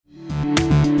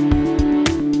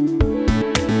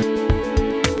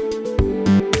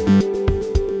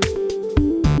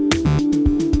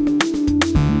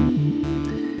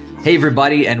Hey,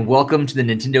 everybody, and welcome to the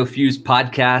Nintendo Fuse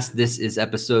podcast. This is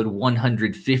episode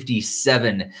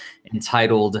 157,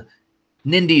 entitled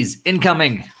Nindies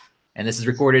Incoming. And this is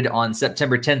recorded on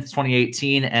September 10th,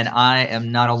 2018. And I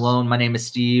am not alone. My name is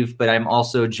Steve, but I'm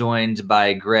also joined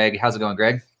by Greg. How's it going,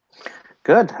 Greg?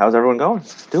 Good. How's everyone going?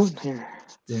 Doing here?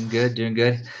 Doing good, doing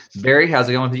good. Barry, how's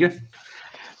it going with you?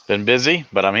 Been busy,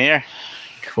 but I'm here.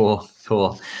 Cool.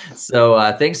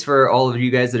 So thanks for all of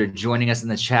you guys that are joining us in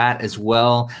the chat as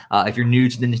well. If you're new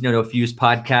to the Nintendo Fuse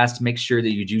podcast, make sure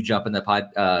that you do jump in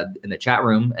the chat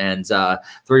room and throw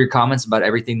your comments about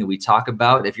everything that we talk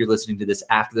about. If you're listening to this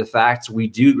after the fact, we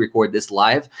do record this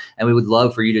live, and we would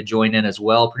love for you to join in as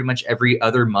well. Pretty much every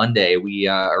other Monday, we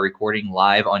are recording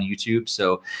live on YouTube.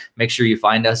 So make sure you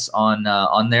find us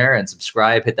on there and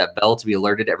subscribe. Hit that bell to be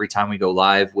alerted every time we go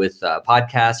live with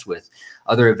podcasts, with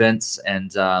other events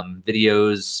and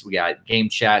videos. We got game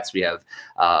chats. We have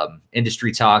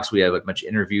industry talks. We have a bunch of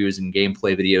interviews and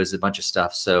gameplay videos, a bunch of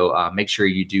stuff. So make sure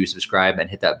you do subscribe and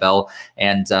hit that bell.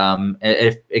 And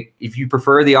if you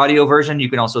prefer the audio version, you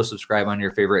can also subscribe on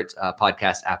your favorite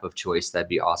podcast app of choice. That'd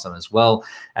be awesome, as well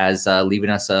as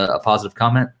leaving us a positive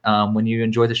comment when you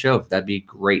enjoy the show. That'd be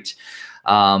great.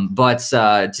 But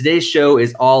today's show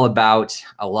is all about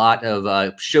a lot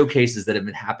of showcases that have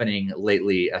been happening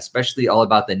lately, especially all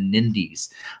about the Nindies,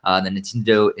 the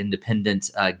Nintendo independent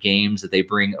games that they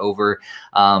bring over.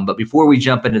 But before we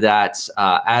jump into that,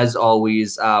 as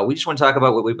always, we just want to talk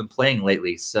about what we've been playing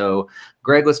lately. So,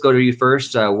 Greg, let's go to you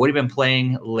first. What have you been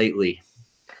playing lately?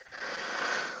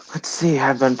 Let's see.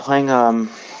 I've been playing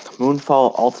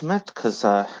Moonfall Ultimate because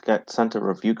I got sent a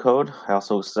review code. I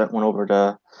also sent one over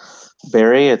to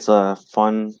Barry. It's a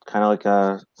fun, kind of like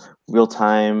a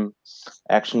real-time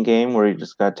action game where you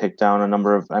just got to take down a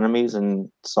number of enemies and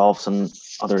solve some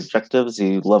other objectives.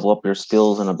 You level up your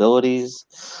skills and abilities.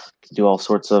 You can do all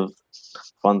sorts of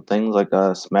fun things like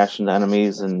smash into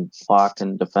enemies and block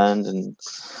and defend and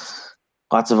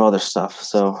lots of other stuff.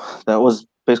 So that was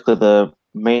basically the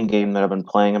main game that I've been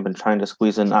playing. I've been trying to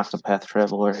squeeze in Octopath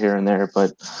Traveler here and there,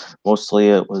 but mostly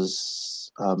it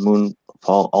was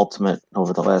Moonfall Ultimate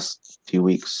over the last few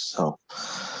weeks. So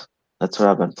that's what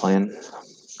I've been playing.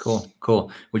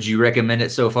 Cool. Would you recommend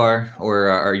it so far,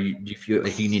 or do you feel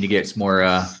like you need to get some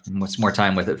more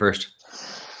time with it first?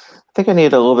 I think I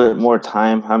need a little bit more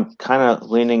time. I'm kind of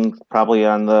leaning probably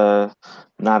on the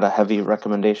not a heavy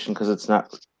recommendation because it's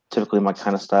not typically my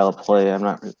kind of style of play. I'm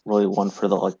not really one for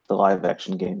the live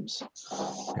action games.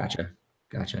 Gotcha.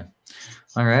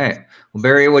 All right. Well,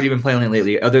 Barry, what have you been playing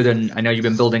lately? Other than, I know you've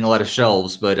been building a lot of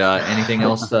shelves, but anything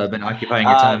else been occupying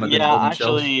your time?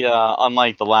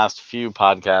 Unlike the last few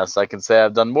podcasts, I can say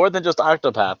I've done more than just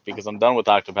Octopath because I'm done with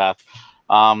Octopath.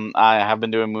 I have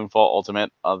been doing Moonfall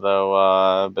Ultimate, although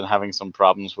I've been having some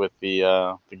problems with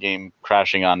the game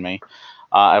crashing on me.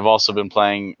 I've also been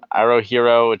playing Arrow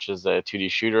Hero, which is a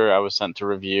 2D shooter I was sent to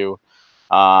review.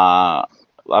 I've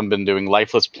been doing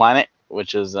Lifeless Planet,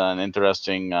 which is an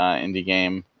interesting indie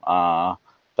game that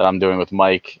I'm doing with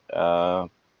Mike to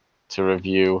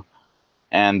review.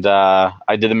 And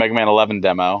I did the Mega Man 11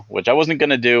 demo, which I wasn't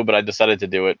going to do, but I decided to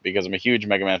do it because I'm a huge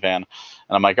Mega Man fan.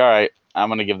 And I'm like, all right, I'm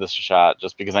going to give this a shot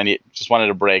just because I just wanted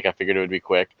a break. I figured it would be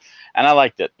quick. And I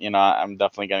liked it. I'm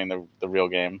definitely getting the real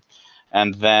game.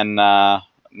 And then now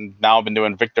I've been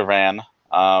doing Victor Van,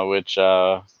 which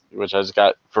I just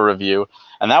got for review.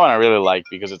 And that one I really like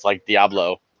because it's like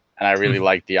Diablo. And I really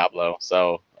like Diablo.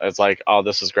 So it's like, oh,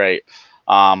 this is great.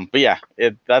 But yeah,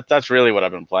 that's really what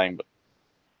I've been playing. But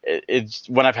it's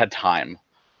when I've had time.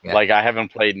 Yeah. Like, I haven't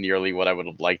played nearly what I would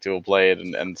have liked to have played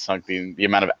and sunk the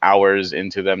amount of hours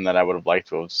into them that I would have liked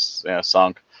to have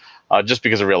sunk just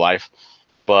because of real life.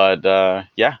 But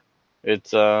yeah,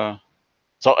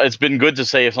 so it's been good to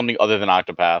say something other than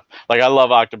Octopath. Like, I love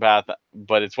Octopath,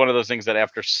 but it's one of those things that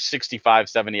after 65,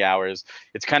 70 hours,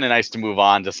 it's kind of nice to move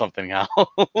on to something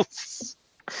else.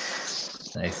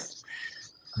 Nice.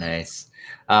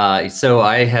 So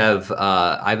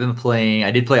I've been playing,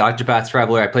 I did play Octopath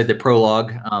Traveler. I played the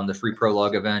prologue, the free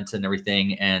prologue event and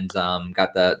everything, and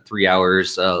got the 3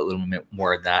 hours, a little bit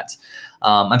more of that.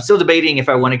 I'm still debating if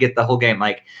I want to get the whole game.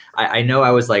 Like, I know I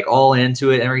was like all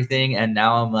into it and everything, and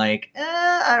now I'm like,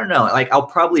 I don't know. Like, I'll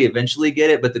probably eventually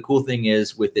get it, but the cool thing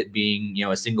is with it being,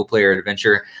 a single player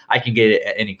adventure, I can get it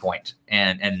at any point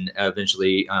and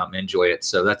eventually enjoy it.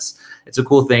 So it's a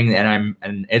cool thing, and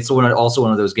it's also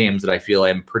one of those games that I feel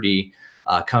I'm pretty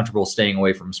comfortable staying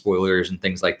away from spoilers and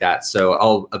things like that. So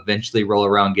I'll eventually roll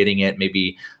around getting it,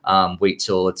 maybe wait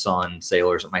till it's on sale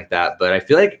or something like that. But I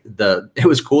feel like it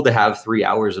was cool to have 3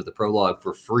 hours of the prologue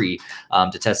for free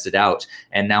to test it out.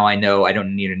 And now I know I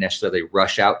don't need to necessarily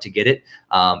rush out to get it.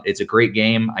 It's a great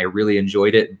game. I really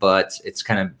enjoyed it, but it's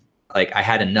kind of like I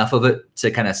had enough of it to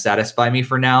kind of satisfy me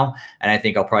for now. And I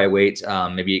think I'll probably wait.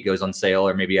 Maybe it goes on sale,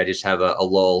 or maybe I just have a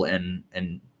lull and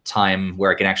time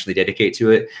where I can actually dedicate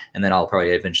to it, and then I'll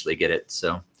probably eventually get it.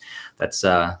 So that's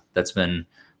been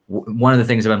one of the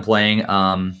things I've been playing.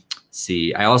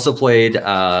 See, I also played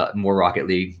more Rocket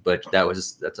League, but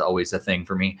that's always a thing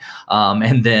for me.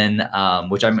 And then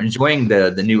which I'm enjoying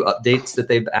the new updates that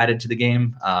they've added to the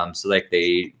game. So like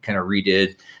they kind of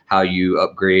redid how you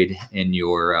upgrade in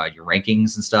your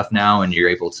rankings and stuff now, and you're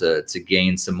able to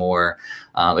gain some more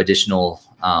additional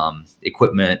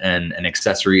equipment and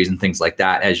accessories and things like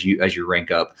that as you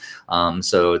rank up.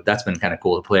 So that's been kind of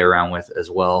cool to play around with as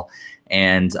well.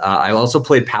 And I also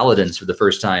played Paladins for the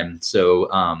first time.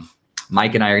 So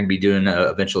Mike and I are going to be doing an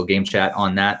eventual game chat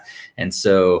on that. And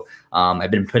so I've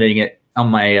been putting it on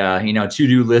my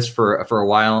to-do list for a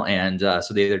while. And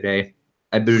so the other day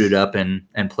I booted up and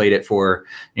played it for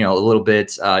a little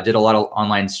bit. Did a lot of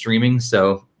online streaming.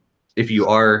 So if you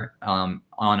are on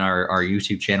our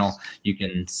YouTube channel, you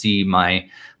can see my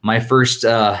first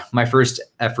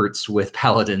efforts with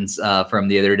Paladins from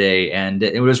the other day, and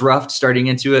it was rough starting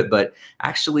into it, but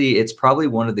actually it's probably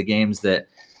one of the games that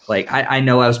like I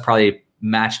know I was probably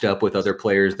matched up with other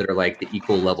players that are like the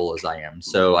equal level as I am,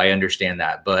 so I understand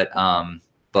that. But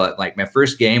like my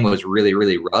first game was really,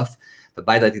 really rough. But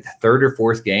by like the third or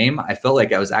fourth game, I felt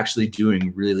like I was actually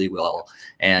doing really well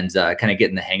and kind of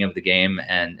getting the hang of the game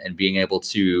and being able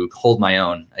to hold my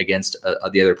own against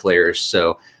the other players.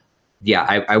 So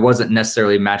yeah, I wasn't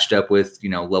necessarily matched up with,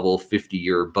 level 50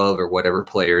 or above or whatever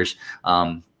players,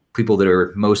 people that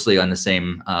are mostly on the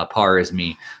same par as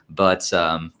me. But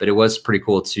it was pretty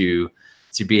cool to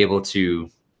be able to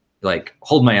like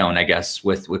hold my own, I guess,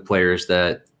 with players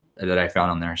that I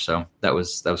found on there. So that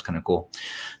was kind of cool.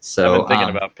 So I've been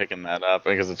thinking about picking that up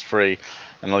because it's free,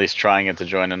 and at least trying it to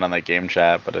join in on that game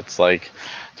chat. But it's like,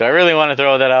 do I really want to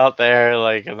throw that out there?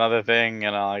 Like another thing,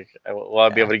 like, will I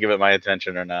be able to give it my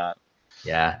attention or not?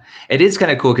 Yeah, it is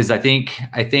kind of cool because I think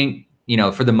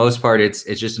for the most part, it's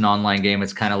just an online game.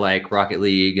 It's kind of like Rocket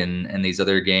League and these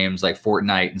other games like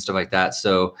Fortnite and stuff like that.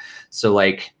 So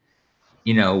like,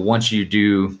 once you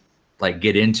do like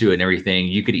get into it and everything,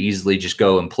 you could easily just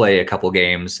go and play a couple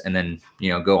games and then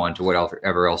go on to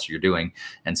whatever else you're doing.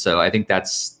 And so I think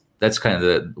that's kind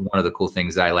of one of the cool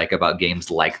things that I like about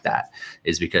games like that,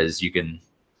 is because you can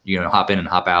hop in and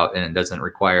hop out, and it doesn't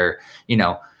require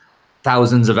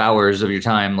thousands of hours of your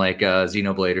time like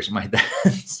Xenoblade or something like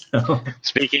that. So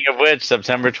speaking of which,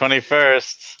 September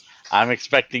 21st, I'm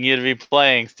expecting you to be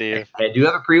playing, Steve. I do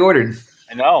have it pre-ordered.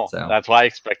 I know. So. That's why I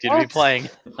expect you to be playing.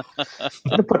 I'm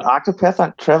gonna put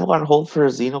Octopath Traveler on hold for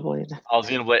Xenoblade. Oh,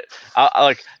 Xenoblade! I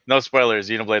like, no spoilers.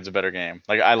 Xenoblade's a better game.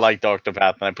 Like, I liked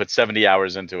Octopath, and I put 70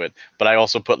 hours into it, but I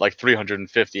also put like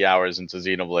 350 hours into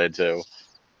Xenoblade too.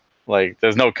 Like,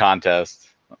 there's no contest.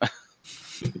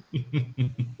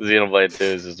 Xenoblade 2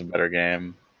 is just a better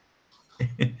game.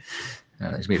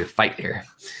 There's maybe a fight there,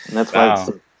 and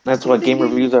that's why game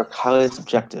reviews are highly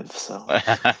subjective. So.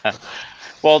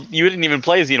 Well, you didn't even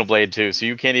play Xenoblade 2, so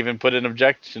you can't even put an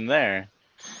objection there.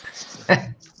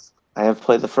 I have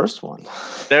played the first one.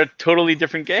 They're totally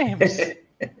different games.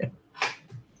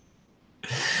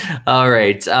 All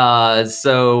right.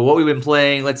 So what we've been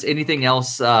playing, anything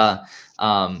else,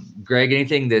 Greg,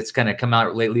 anything that's kind of come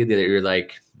out lately that you're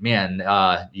like, man,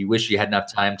 you wish you had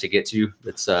enough time to get to?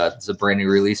 It's a brand new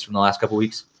release from the last couple of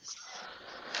weeks.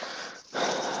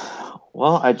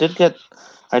 Well,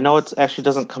 I know it actually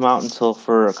doesn't come out until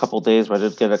for a couple days, but I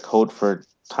did get a code for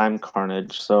Time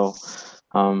Carnage, so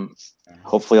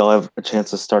hopefully I'll have a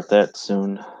chance to start that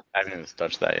soon. I haven't even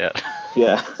touched that yet.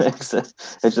 Yeah,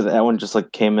 that one just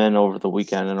like came in over the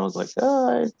weekend, and I was like,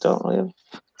 I don't really have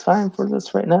time for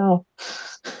this right now.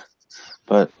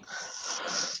 But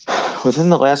within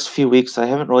the last few weeks, I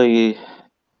haven't really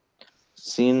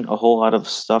seen a whole lot of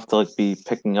stuff to like be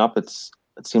picking up. It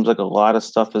seems like a lot of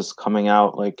stuff is coming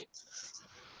out like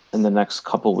in the next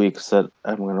couple weeks that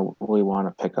I'm going to really want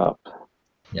to pick up.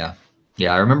 Yeah.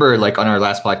 I remember like on our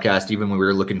last podcast, even when we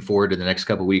were looking forward to the next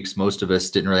couple weeks, most of us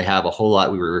didn't really have a whole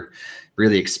lot we were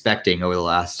really expecting over the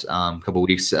last couple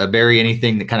weeks. Barry,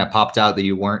 anything that kind of popped out that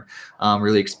you weren't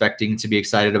really expecting to be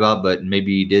excited about, but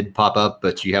maybe did pop up,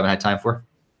 but you haven't had time for?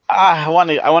 I want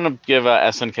to give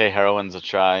SNK Heroines a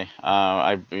try.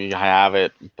 I have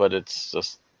it, but it's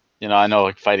just I know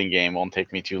like fighting game won't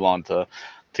take me too long to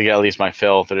get at least my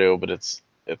fill through, but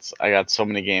I got so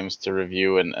many games to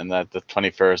review, and that the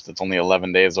 21st, it's only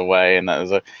 11 days away, and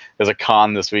there's a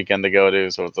con this weekend to go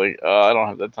to, so it's like, I don't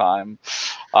have the time.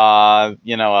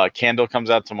 Candle comes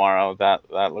out tomorrow.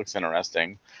 That looks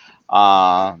interesting.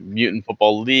 Mutant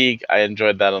Football League, I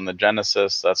enjoyed that on the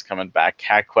Genesis. That's coming back.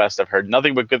 Cat Quest, I've heard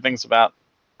nothing but good things about.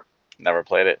 Never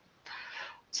played it.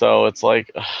 So it's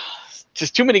like,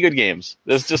 just too many good games.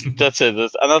 That's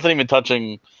it. I'm not even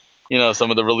touching, some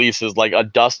of the releases. Like a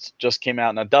Dust just came out,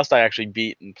 and a Dust I actually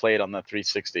beat and played on the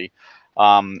 360.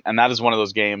 And that is one of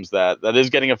those games that is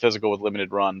getting a physical with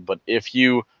limited run. But if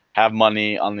you have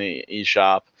money on the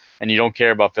eShop and you don't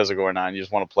care about physical or not, and you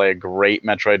just want to play a great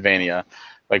Metroidvania,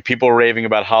 like people are raving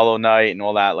about Hollow Knight and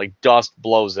all that, like Dust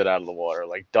blows it out of the water.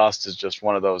 Like Dust is just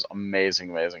one of those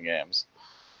amazing, amazing games.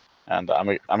 And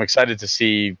I'm excited to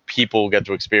see people get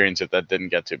to experience it that didn't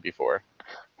get to before.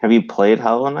 Have you played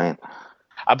Hollow Knight?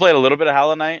 I played a little bit of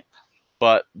Hollow Knight,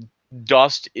 but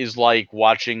Dust is like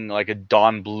watching like a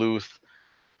Don Bluth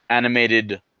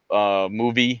animated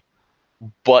movie,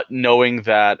 but knowing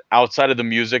that outside of the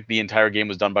music, the entire game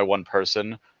was done by one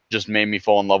person just made me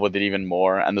fall in love with it even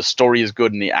more. And the story is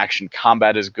good, and the action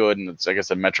combat is good, and it's, like I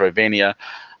said, Metroidvania.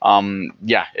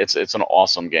 It's an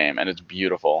awesome game, and it's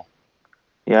beautiful.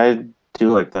 Yeah, I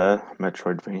do like the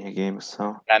Metroidvania games.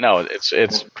 So I know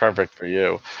it's perfect for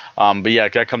you. But yeah,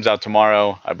 that comes out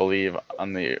tomorrow, I believe,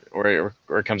 or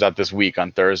it comes out this week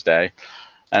on Thursday,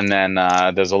 and then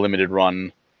there's a limited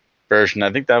run version.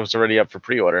 I think that was already up for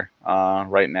pre-order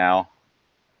right now.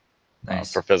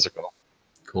 Nice. For physical.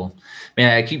 Cool.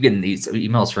 Man, I keep getting these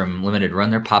emails from Limited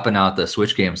Run. They're popping out the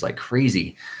Switch games like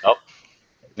crazy. Oh,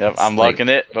 yep, I'm like, liking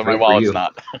it, but my wallet's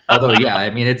not. Although, yeah, I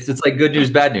mean, it's like good news,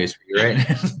 bad news for you,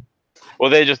 right? Well,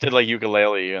 they just did like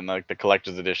Yooka-Laylee, and like the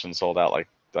collector's edition sold out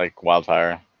like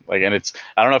wildfire. Like, and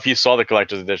I don't know if you saw the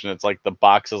collector's edition. It's like the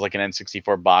box is like an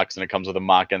N64 box, and it comes with a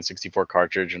mock N64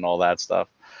 cartridge and all that stuff.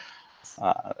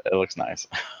 It looks nice.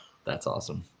 That's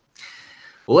awesome.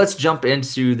 Well, let's jump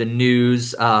into the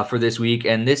news for this week.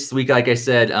 And this week, like I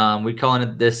said, we're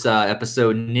calling this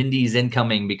episode Nindies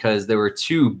Incoming because there were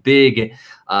two big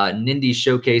Nindies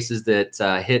showcases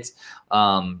that hit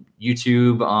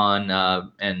YouTube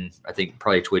on and I think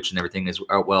probably Twitch and everything as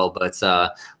well, but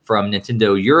from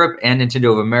Nintendo Europe and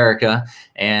Nintendo of America.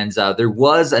 And there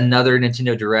was another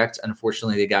Nintendo Direct.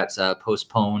 Unfortunately, they got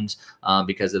postponed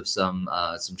because of some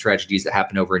tragedies that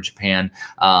happened over in Japan.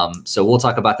 So we'll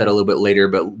talk about that a little bit later,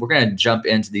 but we're going to jump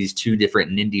into these two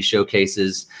different Nindy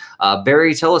showcases.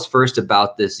 Barry, tell us first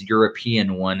about this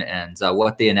European one and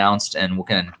what they announced, and we'll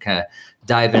kind of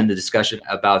dive into the discussion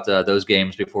about those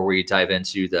games before we dive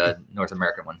into the North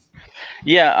American one.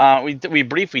 Yeah, we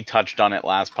briefly touched on it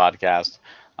last podcast,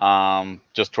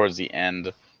 just towards the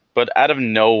end. But out of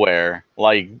nowhere,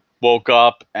 like, woke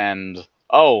up and,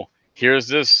 oh, here's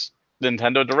this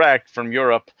Nintendo Direct from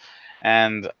Europe.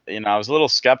 And, I was a little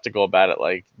skeptical about it.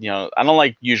 Like, I don't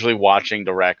like usually watching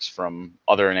Directs from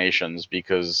other nations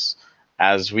because,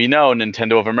 as we know,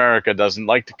 Nintendo of America doesn't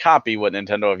like to copy what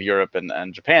Nintendo of Europe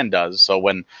and Japan does. So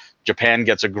when Japan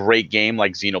gets a great game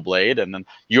like Xenoblade, and then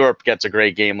Europe gets a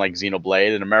great game like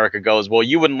Xenoblade, and America goes, well,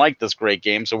 you wouldn't like this great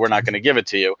game, so we're not going to give it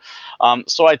to you.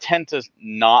 So I tend to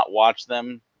not watch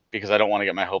them because I don't want to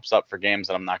get my hopes up for games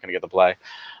that I'm not going to get to play.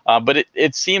 But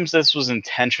it seems this was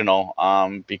intentional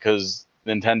because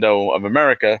Nintendo of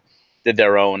America did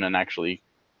their own and actually,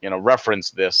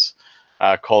 referenced this,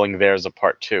 calling theirs a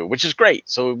part 2, which is great.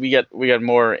 So we get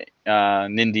more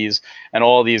Nindies, and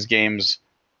all these games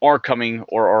are coming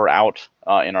or are out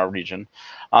in our region.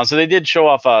 So they did show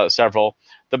off several.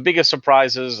 The biggest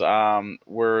surprises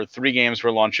were 3 games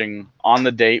we're launching on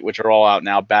the date, which are all out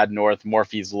now: Bad North,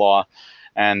 Morphe's Law,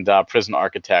 and Prison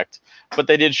Architect. But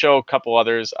they did show a couple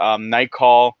others. Night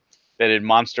Call, they did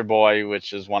Monster Boy,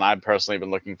 which is one I've personally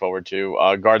been looking forward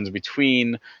to. Gardens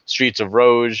Between, Streets of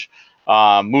Rouge,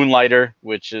 Moonlighter,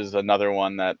 which is another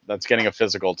one that's getting a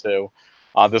physical too.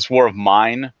 This War of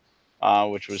Mine,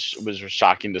 which was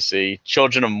shocking to see.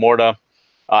 Children of Morta,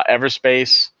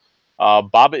 Everspace,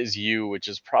 Baba Is You, which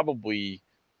is probably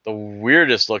the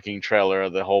weirdest looking trailer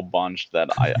of the whole bunch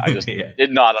that I just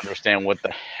did not understand what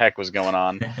the heck was going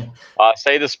on.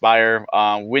 Say the Spire,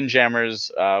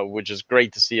 Windjammers, which is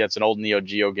great to see. It's an old Neo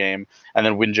Geo game. And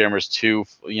then Windjammers 2,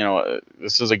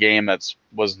 this is a game that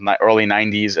was early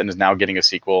 90s and is now getting a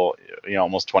sequel,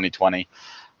 almost 2020.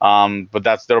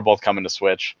 But they're both coming to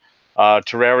Switch.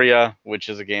 Terraria, which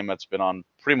is a game that's been on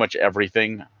pretty much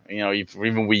everything.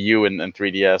 Even Wii U and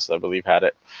 3DS, I believe, had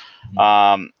it.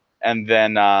 And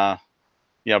then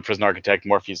Prison Architect,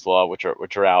 Morphe's Law, which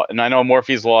are out. And I know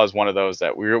Morphe's Law is one of those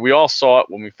that we all saw it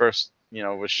when we first,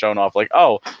 was shown off. Like,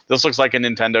 oh, this looks like a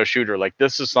Nintendo shooter. Like,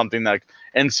 this is something like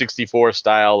N64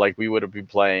 style, like we would have been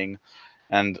playing.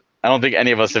 And I don't think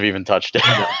any of us have even touched it.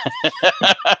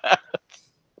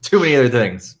 Too many other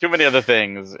things. Too many other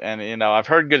things. And, I've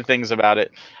heard good things about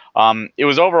it. It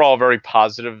was overall very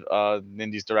positive,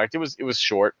 Indies Direct. It was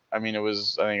short. I mean, it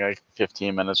was, I think, like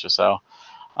 15 minutes or so.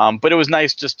 But it was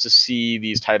nice just to see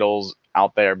these titles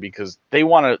out there because they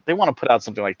want to put out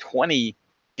something like 20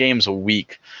 games a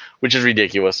week, which is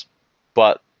ridiculous.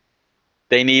 But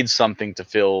they need something to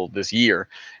fill this year,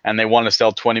 and they want to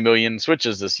sell 20 million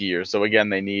Switches this year. So again,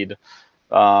 they need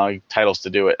titles to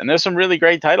do it. And there's some really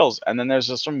great titles, and then there's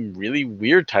just some really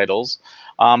weird titles.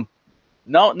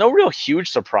 No real huge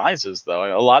surprises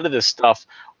though. A lot of this stuff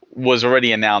was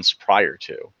already announced prior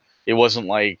to. It wasn't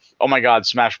like, oh my God,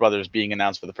 Smash Brothers being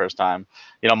announced for the first time.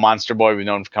 Monster Boy we've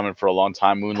known coming for a long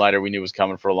time. Moonlighter we knew was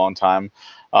coming for a long time.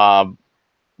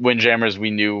 Windjammers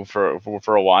we knew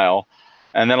for a while.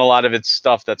 And then a lot of it's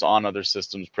stuff that's on other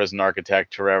systems, Prison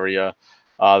Architect, Terraria,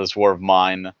 this War of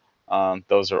Mine.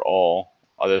 Those are all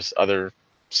other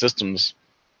systems.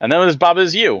 And then there's Baba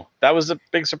Is You. That was a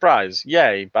big surprise.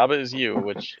 Yay, Baba Is You,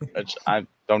 which I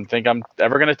don't think I'm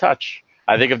ever going to touch.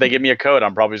 I think if they give me a code,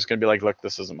 I'm probably just going to be like, look,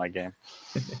 this isn't my game.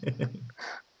 You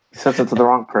sent it to the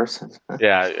wrong person.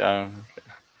 Yeah.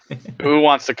 Who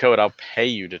wants the code? I'll pay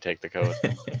you to take the code.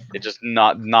 It just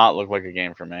not look like a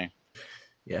game for me.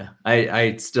 Yeah,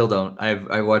 I still don't.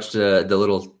 I watched the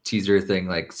little teaser thing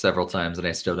like several times, and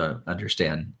I still don't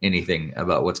understand anything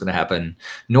about what's going to happen.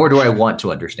 Nor do I want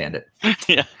to understand it.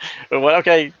 Yeah, well,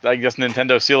 okay. I guess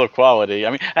Nintendo seal of quality. I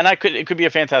mean, and it could be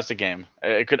a fantastic game.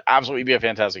 It could absolutely be a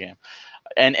fantastic game.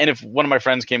 And if one of my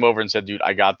friends came over and said, "Dude,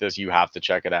 I got this. You have to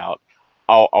check it out,"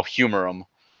 I'll humor them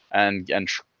and at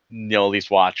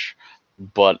least watch.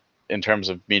 But in terms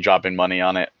of me dropping money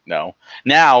on it, no.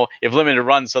 Now, if Limited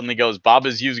Run suddenly goes, Baba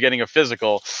Is You's getting a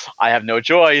physical, I have no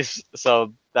choice.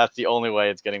 So that's the only way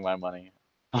it's getting my money.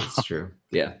 It's true.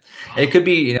 Yeah, it could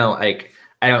be. Like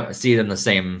I don't see it on the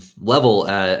same level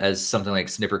as something like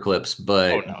Snipper Clips,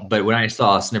 but but when I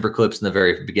saw Snipper Clips in the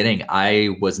very beginning,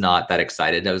 I was not that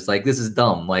excited. I was like, this is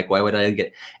dumb. Like, why would I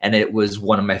get? And it was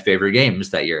one of my favorite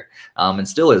games that year, and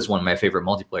still is one of my favorite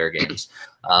multiplayer games.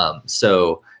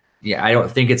 So yeah, I don't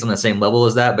think it's on the same level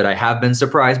as that, but I have been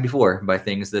surprised before by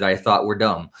things that I thought were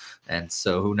dumb, and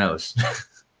so who knows.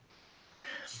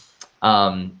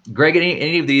 Greg,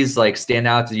 any of these like stand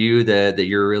out to you that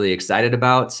you're really excited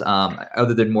about?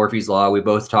 Other than Morphe's Law, we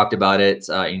both talked about it,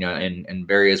 and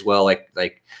Barry as well. Like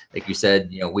you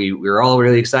said, we were all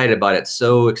really excited about it.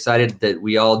 So excited that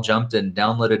we all jumped and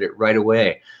downloaded it right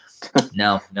away.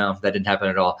 No, that didn't happen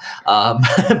at all.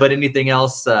 But anything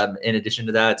else in addition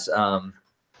to that,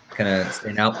 kind of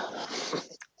stand out?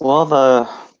 Well, the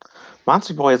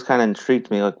Monster Boy has kind of intrigued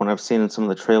me. Like when I've seen some of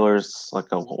the trailers like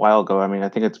a while ago. I mean, I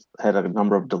think it's had a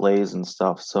number of delays and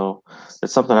stuff. So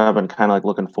it's something I've been kind of like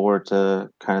looking forward to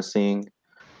kind of seeing.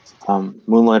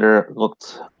 Moonlighter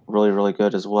looked really, really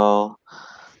good as well.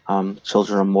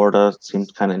 Children of Morta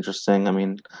seemed kind of interesting. I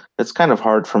mean, it's kind of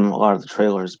hard from a lot of the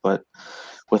trailers, but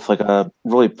with like a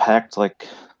really packed like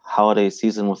holiday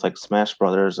season with like Smash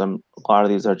Brothers, a lot of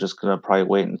these are just gonna probably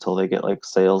wait until they get like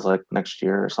sales like next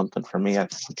year or something for me, I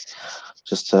think,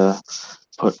 just to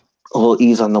put a little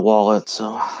ease on the wallet.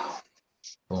 So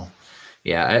cool.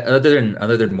 Yeah, other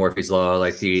than Morphe's Law,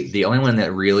 like the only one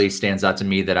that really stands out to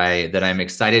me that I'm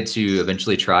excited to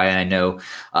eventually try, and I know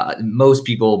most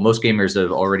gamers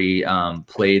have already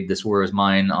played This War Is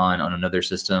Mine on another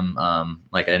system.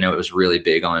 Like I know it was really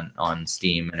big on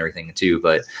Steam and everything too,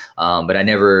 but I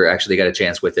never actually got a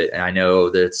chance with it, and I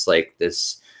know that it's like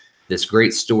this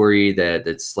great story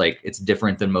that's like it's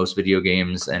different than most video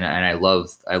games, and I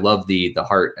love the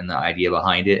heart and the idea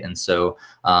behind it, and so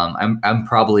I'm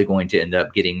probably going to end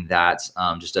up getting that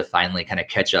just to finally kind of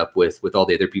catch up with all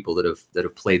the other people that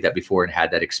have played that before and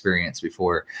had that experience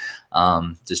before,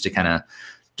 just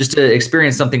to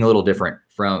experience something a little different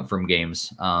from games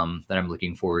that I'm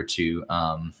looking forward to.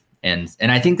 And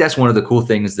I think that's one of the cool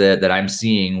things that I'm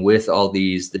seeing with all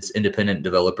this independent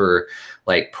developer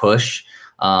like push.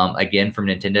 Again, from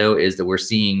Nintendo, is that we're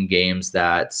seeing games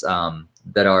that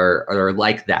are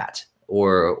like that,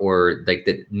 or like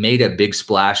that made a big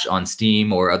splash on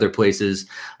Steam or other places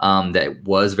that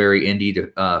was very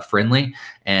indie friendly,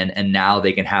 and now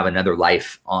they can have another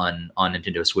life on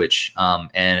Nintendo Switch.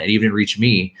 And it even reached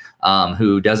me,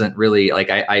 who doesn't really like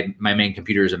my main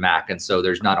computer is a Mac, and so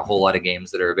there's not a whole lot of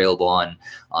games that are available on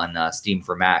Steam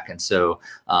for Mac, and so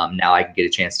now I can get a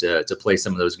chance to play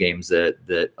some of those games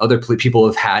that other people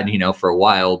have had, for a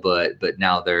while, but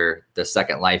now the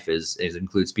second life is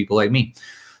includes people like me.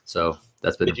 So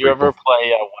that's been. Did you ever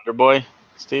play Wonder Boy,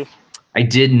 Steve? I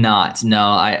did not.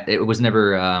 No, it was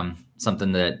never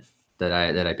something that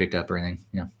I picked up or anything.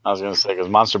 Yeah. I was gonna say because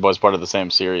Monster Boy is part of the same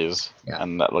series, yeah.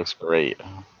 and that looks great.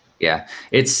 Yeah,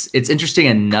 it's interesting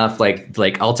enough.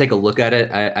 Like I'll take a look at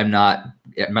it. I'm not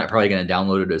probably going to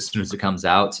download it as soon as it comes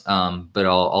out. But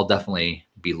I'll definitely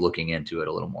be looking into it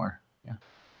a little more. Yeah.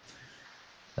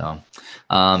 So,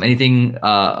 anything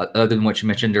other than what you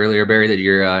mentioned earlier, Barry, that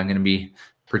you're going to be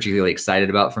particularly excited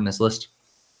about from this list?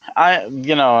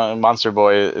 Monster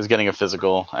Boy is getting a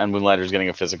physical, and Moonlighter is getting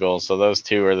a physical. So those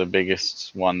two are the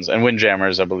biggest ones. And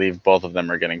Windjammers, I believe, both of them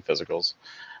are getting physicals.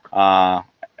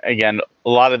 Again, a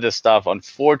lot of this stuff,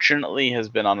 unfortunately, has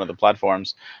been on other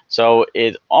platforms. So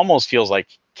it almost feels like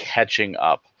catching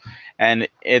up. And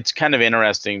it's kind of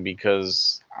interesting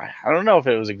because I don't know if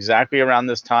it was exactly around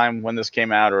this time when this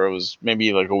came out, or it was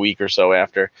maybe like a week or so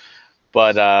after.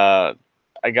 But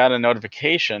I got a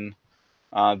notification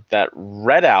that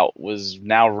Redout was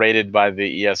now rated by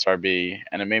the ESRB,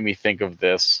 and it made me think of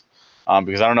this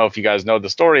because I don't know if you guys know the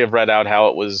story of Redout, how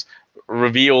it was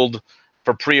revealed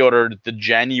for pre-order the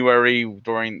January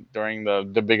during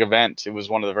the big event. It was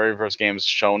one of the very first games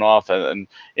shown off, and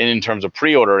in terms of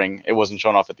pre-ordering, it wasn't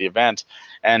shown off at the event,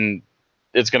 and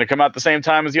it's going to come out the same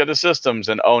time as the other systems,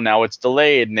 and now it's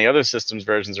delayed, and the other systems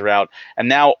versions are out, and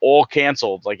now all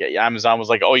canceled. Like Amazon was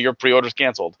like, oh, your pre-order's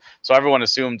canceled, so everyone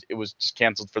assumed it was just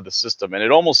canceled for the system, and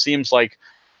it almost seems like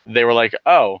they were like,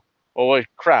 oh, well, wait,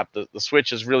 crap, the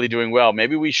Switch is really doing well,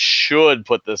 maybe we should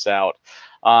put this out.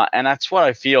 And that's what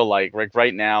I feel like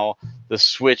right now. The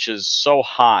Switch is so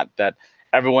hot that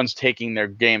everyone's taking their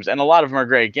games, and a lot of them are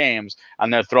great games,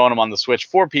 and they're throwing them on the Switch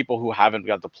for people who haven't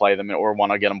got to play them or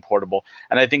want to get them portable.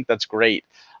 And I think that's great.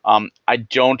 I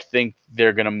don't think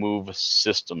they're going to move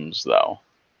systems, though.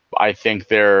 I think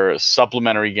they're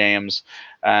supplementary games,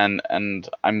 and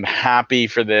I'm happy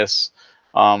for this.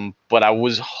 But I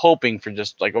was hoping for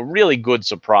just like a really good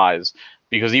surprise,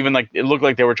 because even like it looked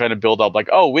like they were trying to build up like,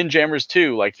 oh, Windjammers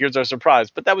 2, like here's our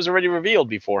surprise, but that was already revealed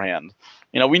beforehand.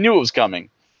 We knew it was coming.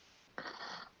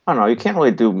 I don't know. You can't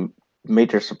really do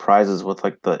major surprises with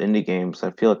like the indie games.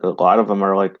 I feel like a lot of them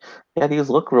are like, yeah, these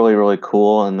look really, really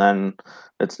cool, and then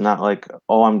it's not like,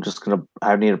 oh,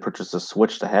 I need to purchase a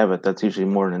Switch to have it. That's usually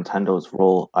more Nintendo's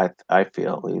role. I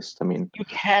feel, at least. I mean, you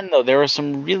can, though. There are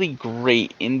some really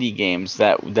great indie games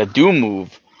that do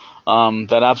move,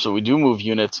 that absolutely do move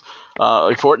units.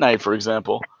 Like Fortnite, for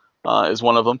example, is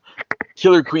one of them.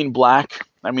 Killer Queen Black.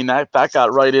 I mean, that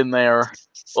got right in there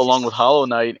along with Hollow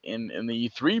Knight in the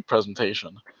E3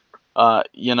 presentation. And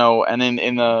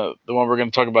in the one we're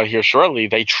going to talk about here shortly,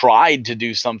 they tried to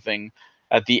do something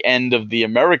at the end of the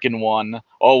American one.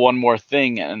 Oh, one more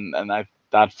thing, and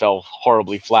that fell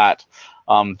horribly flat.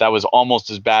 That was almost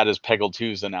as bad as Peggle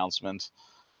 2's announcement.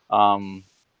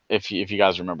 If you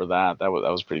guys remember that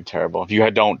was pretty terrible. If you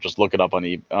don't, just look it up on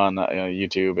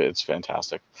YouTube. It's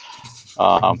fantastic.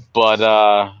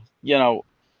 But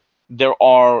there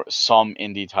are some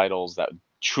indie titles that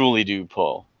truly do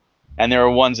pull, and there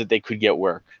are ones that they could get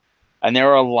work, and there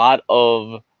are a lot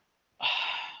of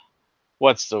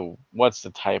what's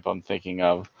the type I'm thinking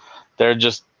of?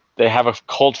 They have a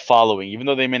cult following, even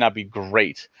though they may not be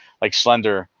great. Like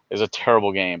Slender is a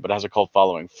terrible game, but it has a cult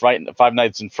following. Five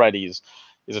Nights at Freddy's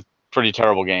is a pretty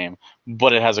terrible game,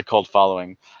 but it has a cult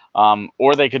following.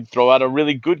 Or they could throw out a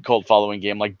really good cult following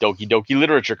game like Doki Doki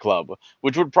Literature Club,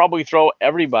 which would probably throw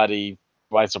everybody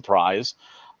by surprise.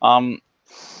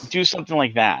 Do something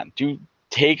like that.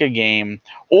 Take a game,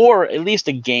 or at least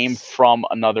a game from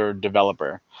another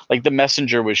developer. Like The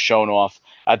Messenger was shown off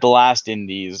at the last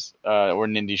Indies or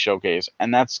an indie showcase,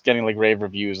 and that's getting like rave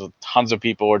reviews. Tons of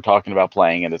people are talking about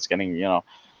playing it. It's getting a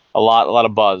lot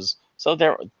of buzz. So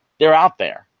they're out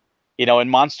there, and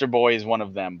Monster Boy is one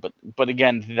of them. But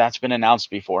again, that's been announced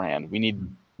beforehand. We need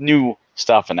new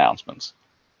stuff announcements.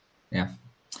 Yeah.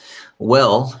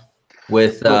 Well,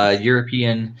 with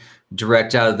European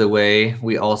Direct out of the way,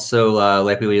 we also,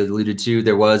 like we alluded to,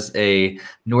 there was a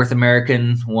North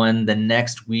American one the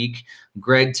next week.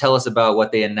 Greg, tell us about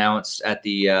what they announced at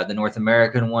the North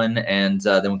American one, and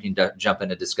then we can jump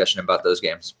into discussion about those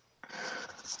games.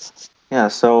 Yeah,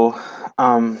 so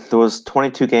there was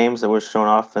 22 games that were shown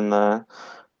off in the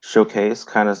showcase,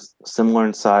 kind of similar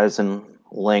in size and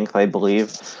length, I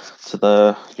believe, to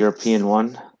the European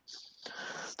one.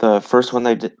 The first one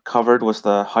covered was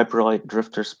the Hyperlight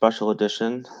Drifter Special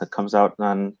Edition that comes out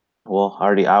on, well,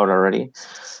 already out already.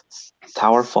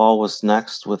 Towerfall was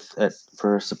next with it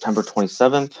for September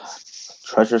 27th.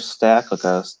 Treasure Stack, like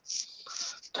a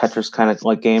Tetris kind of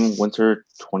like game, winter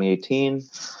 2018.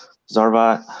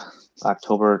 Zarvat,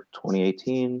 October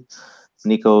 2018.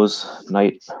 Nico's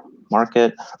Night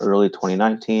Market, early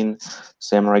 2019.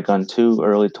 Samurai Gun 2,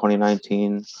 early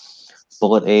 2019.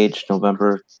 Bullet Age,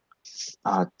 November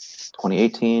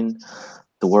 2018.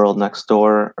 The World Next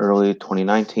Door, early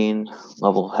 2019.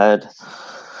 Level Head,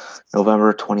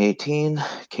 November 2018.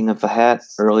 King of the Hat,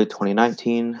 early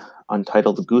 2019.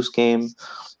 Untitled Goose Game,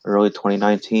 early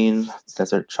 2019.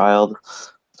 Desert Child,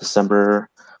 December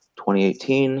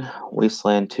 2018.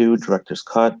 Wasteland 2, Director's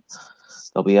Cut.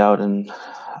 They'll be out in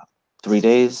 3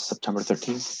 days, September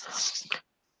 13th.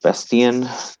 Bastian,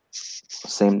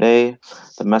 same day.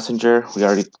 The Messenger, we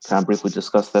already kind of briefly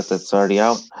discussed that. That's already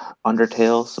out.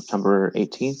 Undertale, September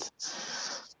 18th.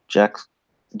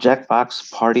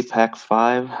 Jackbox Party Pack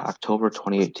 5, October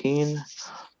 2018.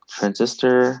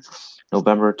 Transistor,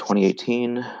 November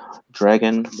 2018.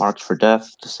 Dragon, Marked for Death,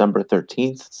 December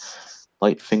 13th.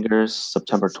 Light Fingers,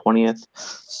 September 20th.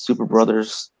 Super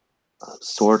Brothers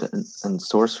Sword and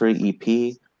Sorcery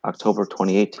EP, October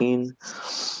 2018.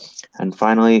 And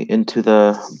finally, Into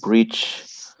the Breach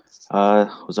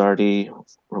was already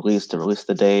released. It released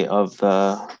the day of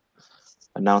the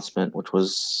announcement, which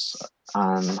was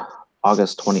on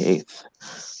August 28th.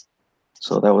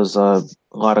 So that was a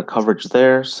lot of coverage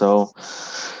there. So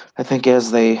I think,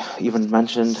 as they even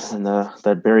mentioned, and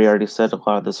that Barry already said, a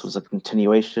lot of this was a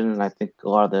continuation, and I think a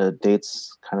lot of the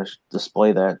dates kind of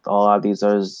display that. A lot of these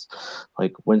are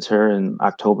like winter and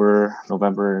October,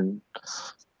 November, and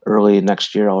early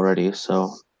next year already.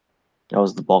 So that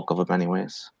was the bulk of them,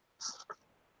 anyways.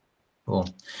 Cool.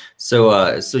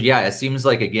 So yeah, it seems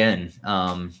like, again,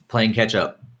 playing catch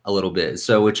up a little bit.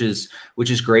 So which is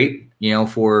great,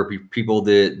 for people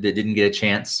that didn't get a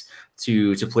chance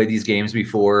to play these games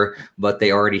before, but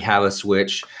they already have a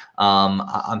Switch.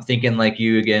 I'm thinking like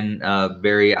you again,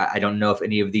 Barry. I don't know if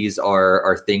any of these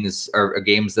are things or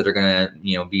games that are gonna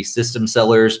be system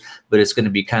sellers, but it's going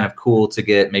to be kind of cool to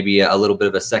get maybe a little bit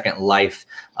of a second life,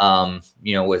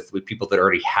 with people that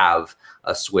already have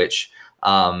a Switch.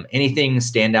 Anything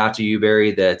stand out to you,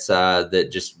 Barry, that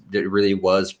really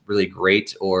was really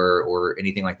great, or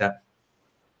anything like that?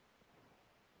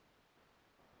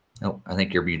 Oh, I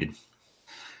think you're muted.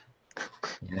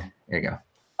 Yeah, there you go.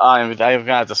 I'm going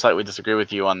to have to slightly disagree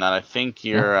with you on that. I think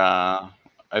I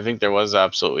think there was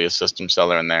absolutely a system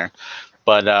seller in there,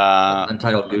 but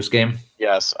Untitled Goose Game.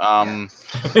 Yes.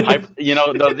 Like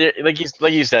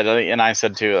you said, and I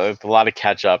said too, a lot of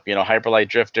catch up. Hyperlight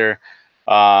Drifter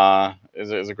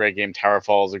is a great game.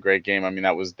 Towerfall is a great game. I mean,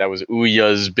 that was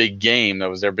Ouya's big game. That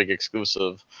was their big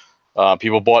exclusive.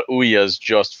 People bought Ouya's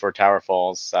just for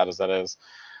Towerfall, as sad as that is.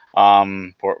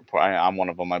 I'm one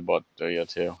of them. I bought Ouya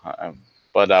too.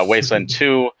 But Wasteland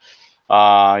 2, is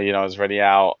already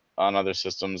out on other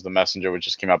systems. The Messenger, which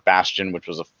just came out. Bastion, which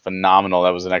was a phenomenal.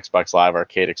 That was an Xbox Live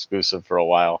Arcade exclusive for a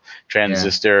while.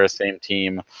 Transistor, same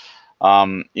team.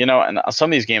 And some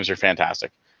of these games are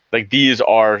fantastic. Like, these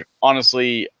are,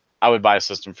 honestly, I would buy a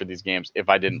system for these games if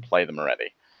I didn't play them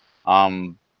already.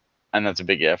 And that's a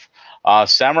big if.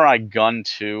 Samurai Gun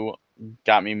 2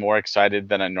 got me more excited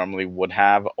than I normally would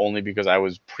have, only because I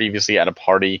was previously at a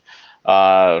party,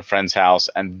 friend's house,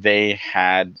 and they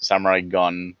had Samurai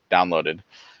Gun downloaded.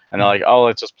 And they're like, oh,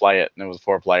 let's just play it. And it was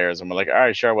 4 players. And we're like, all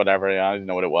right, sure, whatever. I didn't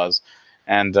know what it was.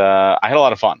 And I had a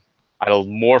lot of fun. I had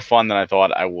more fun than I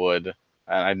thought I would.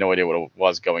 And I had no idea what it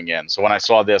was going in. So when I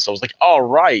saw this, I was like, all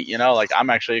right,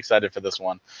 I'm actually excited for this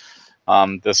one.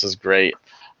 This is great.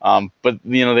 But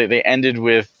they ended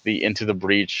with the Into the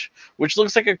Breach, which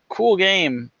looks like a cool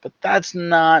game, but that's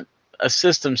not a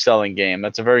system selling game.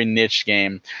 That's a very niche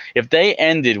game. If they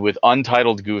ended with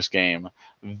Untitled Goose Game,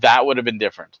 that would have been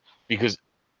different, because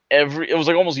it was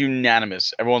like almost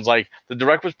unanimous. Everyone's like, the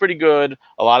direct was pretty good.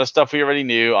 A lot of stuff we already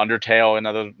knew. Undertale,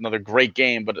 another great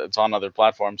game, but it's on other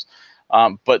platforms.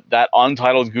 But that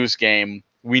Untitled Goose Game,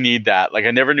 we need that. Like,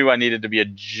 I never knew I needed to be a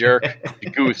jerk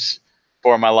goose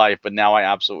for my life, but now I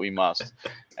absolutely must.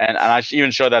 And I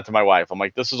even showed that to my wife. I'm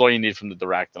like, this is all you need from the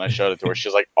direct. And I showed it to her.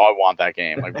 She's like, oh, I want that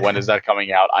game. Like, when is that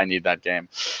coming out? I need that game.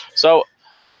 So,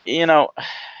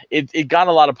 it got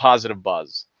a lot of positive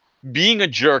buzz. being a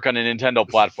jerk on a Nintendo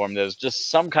platform, there's just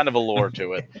some kind of allure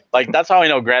to it. Like, that's how I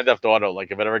know Grand Theft Auto,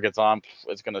 like, if it ever gets on,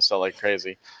 it's going to sell like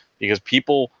crazy because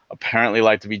people apparently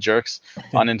like to be jerks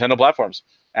on Nintendo platforms.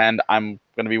 And I'm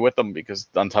going to be with them because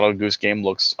the Untitled Goose Game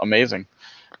looks amazing.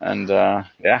 And,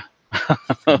 yeah.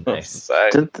 Nice.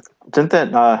 Didn't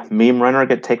that meme runner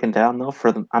get taken down, though,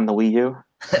 on the Wii U?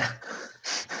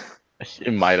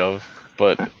 It might have,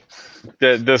 but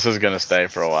this is going to stay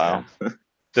for a while.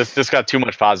 This got too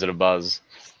much positive buzz.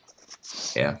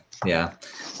 Yeah.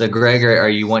 So, Greg, are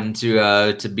you wanting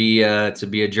to be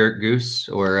a jerk goose,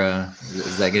 or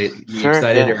is that get you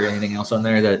excited, or anything else on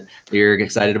there that you're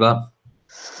excited about?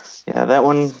 Yeah, that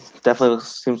one definitely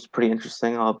seems pretty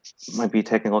interesting. Might be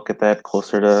taking a look at that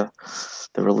closer to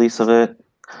the release of it.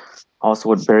 Also,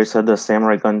 what Barry said, the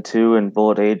Samurai Gun 2 and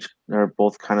Bullet Age, they're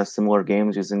both kind of similar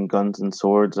games using guns and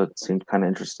swords. That seemed kind of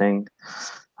interesting.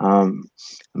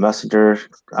 Messenger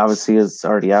obviously is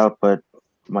already out, but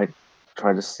might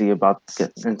try to see about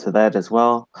getting into that as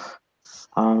well.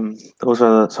 Those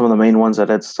are some of the main ones that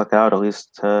had stuck out, at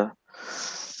least to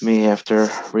me after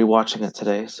rewatching it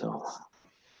today. So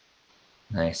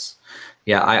nice.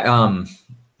 Yeah,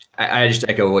 I just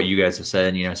echo what you guys have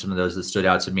said. Some of those that stood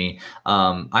out to me.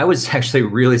 I was actually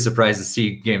really surprised to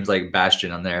see games like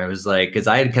Bastion on there. It was like, because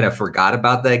I had kind of forgot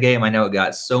about that game. I know it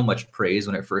got so much praise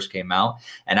when it first came out,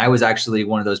 and I was actually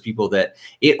one of those people that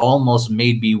it almost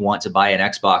made me want to buy an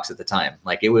Xbox at the time.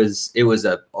 Like it was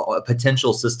a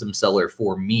potential system seller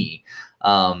for me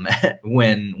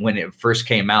when it first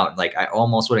came out. Like I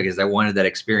almost would, because I wanted that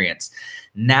experience.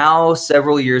 Now,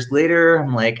 several years later,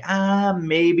 I'm like,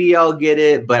 maybe I'll get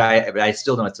it, but I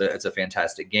still know it's a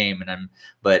fantastic game,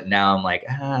 but now I'm like,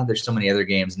 there's so many other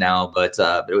games now. But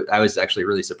I was actually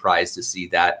really surprised to see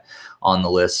that on the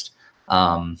list.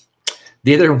 The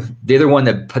other one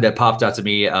that popped out to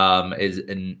me is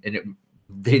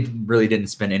they really didn't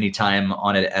spend any time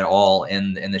on it at all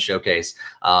in the showcase,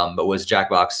 but was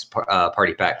Jackbox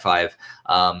Party Pack 5.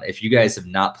 If you guys have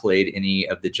not played any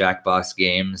of the Jackbox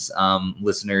games,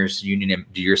 listeners, you need to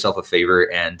do yourself a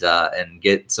favor and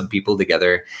get some people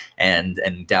together and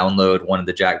download one of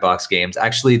the Jackbox games.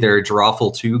 Actually, their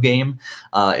Drawful 2 game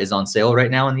is on sale right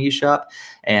now in the eShop,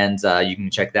 and you can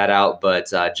check that out. But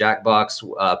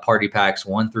Jackbox Party Packs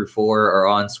 1 through 4 are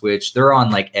on Switch. They're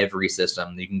on like every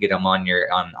system. You can get them on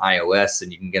iOS,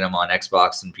 and you can get them on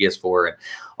Xbox and PS4 and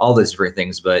all those different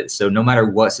things. But so no matter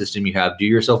what system you have, do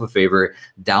yourself a favor,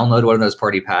 download one of those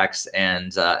party packs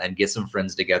and get some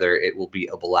friends together. It will be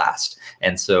a blast.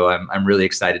 And so I'm really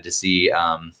excited to see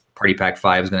Party Pack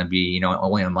 5 is going to be,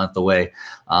 only a month away.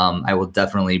 I will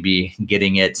definitely be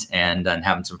getting it and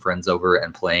having some friends over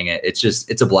and playing it.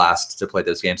 It's a blast to play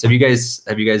those games. Have you guys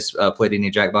played any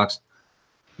Jackbox?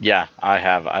 Yeah, I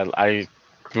have. I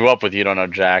grew up with You Don't Know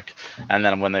Jack, and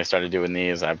then when they started doing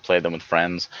these, I played them with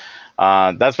friends.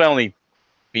 That's my only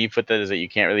beef with it, is that you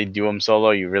can't really do them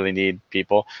solo. You really need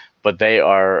people, but they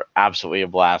are absolutely a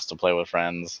blast to play with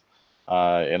friends.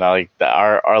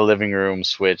 Our living room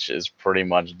Switch is pretty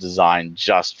much designed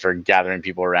just for gathering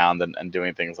people around and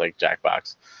doing things like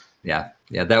Jackbox. Yeah.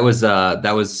 That was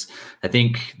I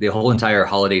think the whole entire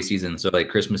holiday season. So like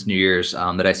Christmas, New Year's,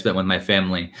 that I spent with my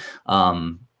family.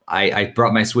 I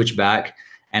brought my Switch back,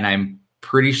 and I'm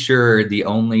pretty sure the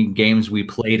only games we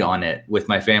played on it with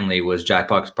my family was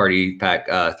Jackbox Party Pack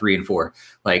 3 and 4.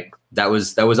 Like that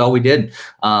was all we did.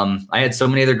 I had so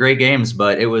many other great games,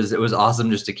 but it was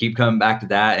awesome just to keep coming back to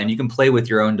that. And you can play with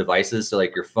your own devices, so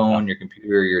like your phone, your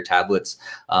computer, your tablets,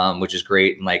 which is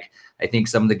great. And like I think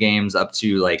some of the games up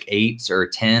to like 8 or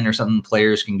 10 or something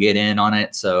players can get in on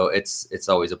it. So it's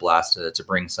always a blast to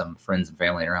bring some friends and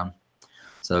family around.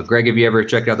 So Greg, have you ever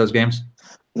checked out those games?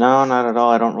 No, not at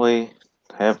all. I don't really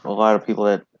have a lot of people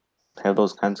that have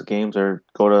those kinds of games, or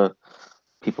go to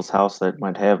people's house that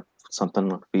might have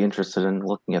something, be interested in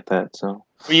looking at that. So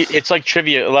it's like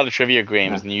trivia, a lot of trivia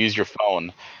games, and you use your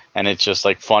phone, and it's just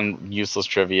like fun, useless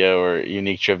trivia or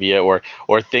unique trivia, or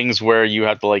things where you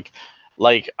have to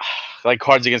like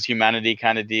Cards Against Humanity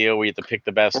kind of deal, where you have to pick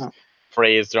the best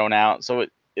phrase thrown out. So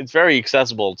it's very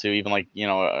accessible to even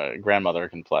a grandmother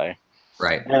can play.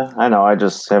 Right. Yeah, I know. I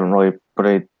just haven't really put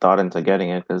any thought into getting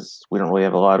it because we don't really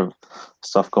have a lot of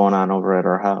stuff going on over at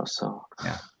our house. So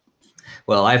yeah.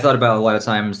 Well, I've thought about a lot of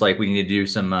times, like we need to do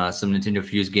some Nintendo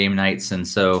Fuse game nights, and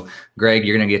so Greg,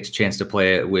 you're gonna get a chance to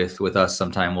play it with us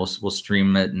sometime. We'll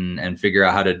stream it and figure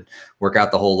out how to work out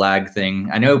the whole lag thing.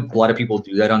 I know a lot of people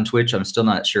do that on Twitch. I'm still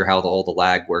not sure how all the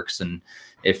lag works and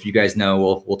if you guys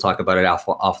know, we'll talk about it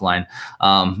offline.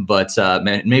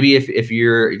 But maybe if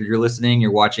you're listening,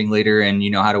 you're watching later, and you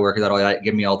know how to work that all that,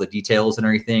 give me all the details and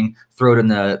everything. Throw it in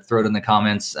the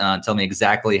comments. Tell me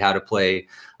exactly how to play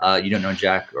You Don't Know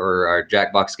Jack or our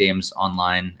Jackbox games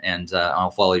online, and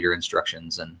I'll follow your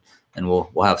instructions, and we'll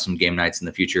have some game nights in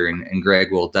the future. And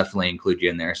Greg will definitely include you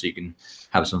in there so you can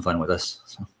have some fun with us.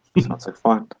 So. Sounds like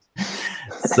fun.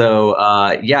 So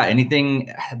yeah,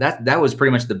 anything that was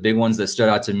pretty much the big ones that stood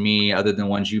out to me, other than the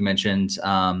ones you mentioned.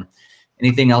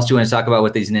 Anything else you want to talk about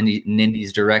with these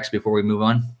Nindies Directs before we move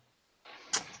on?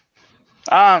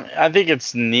 I think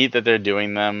it's neat that they're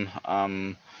doing them.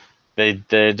 They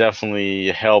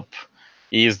definitely help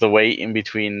ease the wait in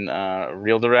between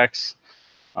real Directs.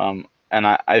 And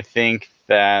I think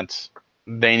that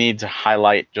they need to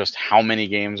highlight just how many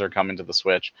games are coming to the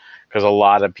Switch, because a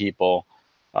lot of people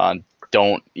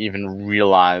don't even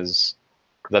realize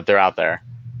that they're out there.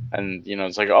 And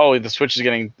it's like, oh, the Switch is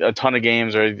getting a ton of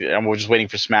games, and we're just waiting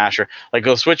for Smash, or like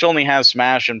the Switch only has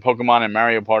Smash and Pokemon and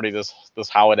Mario Party this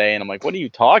holiday, and I'm like, what are you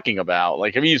talking about?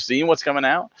 Like, have you seen what's coming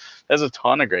out? There's a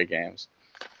ton of great games.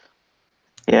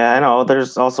 Yeah, I know.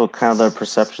 There's also kind of the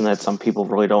perception that some people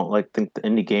really don't think the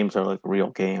indie games are like real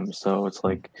games. So it's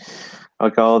like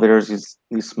oh, there's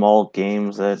these small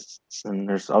games and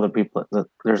there's other people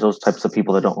there's those types of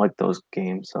people that don't like those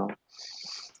games. So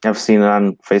I've seen it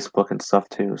on Facebook and stuff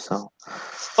too. So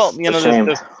well,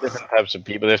 there's different types of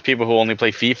people. There's people who only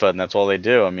play FIFA and that's all they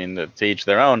do. I mean, to each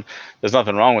their own. There's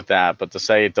nothing wrong with that. But to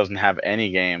say it doesn't have any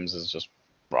games is just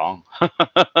wrong.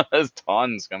 There's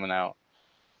tons coming out.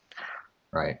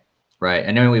 Right.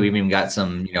 I know we've even got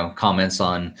some, comments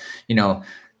on,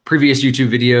 previous YouTube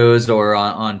videos or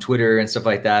on Twitter and stuff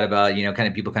like that about, kind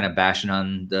of people kind of bashing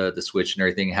on the Switch and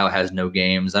everything, how it has no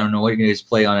games. I don't know what you guys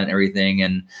play on it and everything.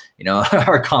 And,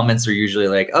 our comments are usually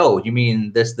like, oh, you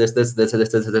mean this,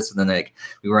 and then like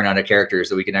we run out of characters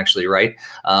that we can actually write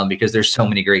because there's so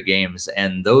many great games.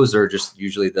 And those are just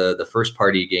usually the first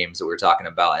party games that we're talking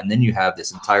about. And then you have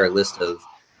this entire list of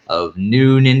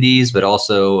new Nindies, but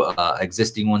also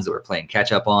existing ones that we're playing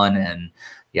catch up on. And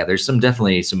yeah, there's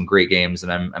definitely some great games,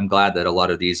 and I'm glad that a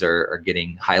lot of these are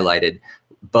getting highlighted.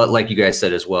 But like you guys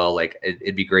said as well, like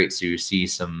it'd be great to see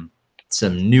some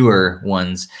newer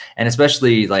ones, and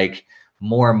especially like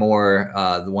more and more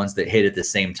the ones that hit at the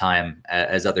same time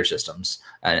as other systems,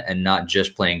 and not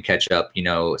just playing catch up,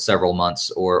 several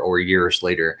months or years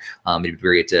later. It'd be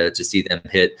great to see them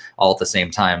hit all at the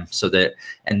same time, so that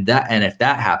and if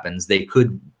that happens, they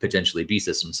could potentially be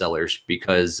system sellers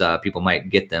because people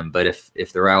might get them. But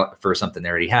if they're out for something they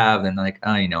already have, then like,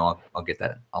 oh, I'll get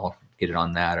that. I'll get it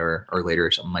on that or later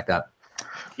or something like that.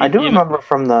 I do remember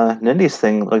from the Nindies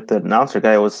thing, like the announcer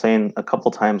guy was saying a couple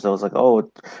times, I was like, oh, it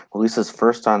releases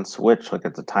first on Switch, like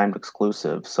it's a timed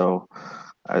exclusive. So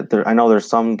I know there's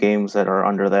some games that are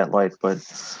under that light, but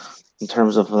in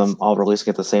terms of them all releasing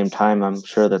at the same time, I'm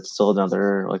sure that's still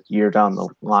another like year down the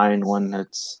line when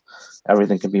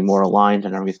everything can be more aligned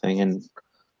and everything, and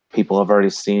people have already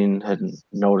seen and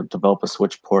know to develop a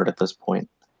Switch port at this point.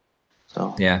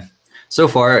 So yeah. So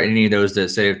far, any of those that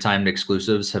say timed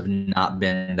exclusives have not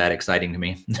been that exciting to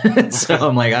me. So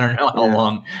I'm like, I don't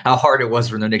know how hard it was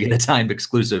for them to get a timed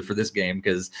exclusive for this game,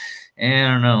 because I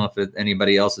don't know if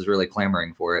anybody else is really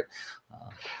clamoring for it.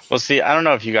 Well, see, I don't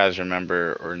know if you guys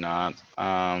remember or not.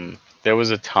 There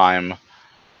was a time,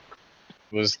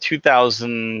 it was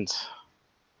 2000,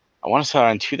 I want to say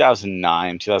around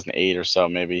 2009, 2008 or so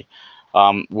maybe,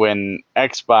 when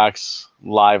Xbox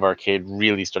Live Arcade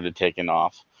really started taking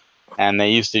off. And they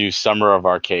used to do Summer of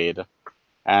Arcade.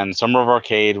 And Summer of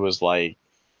Arcade was like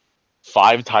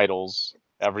 5 titles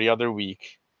every other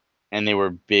week. And they were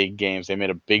big games. They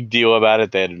made a big deal about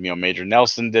it. They had, Major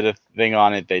Nelson did a thing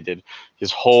on it. They did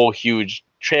his whole huge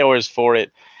trailers for it.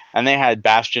 And they had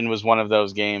Bastion was one of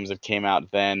those games that came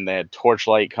out then. They had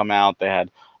Torchlight come out. They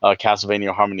had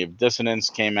Castlevania Harmony of Dissonance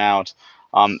came out.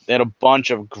 They had a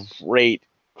bunch of great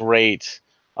Hardcore,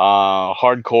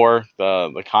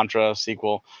 the Contra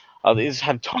sequel. These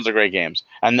have tons of great games,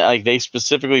 and like they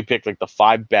specifically picked like the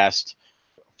 5 best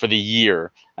for the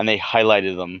year, and they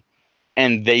highlighted them,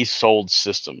 and they sold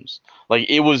systems. Like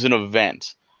it was an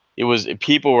event. It was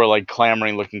people were like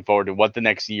clamoring, looking forward to what the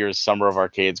next year's Summer of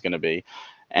Arcade is going to be,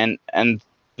 and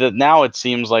now it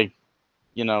seems like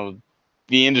the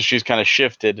industry's kind of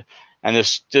shifted, and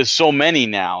there's so many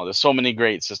now. There's so many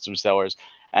great system sellers.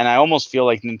 And I almost feel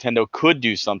like Nintendo could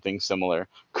do something similar,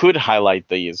 could highlight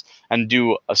these and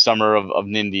do a Summer of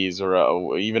Nindies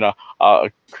or even a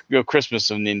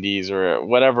Christmas of Nindies or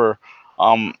whatever.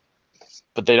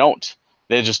 But they don't.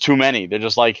 They're just too many. They're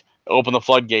just like, open the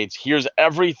floodgates. Here's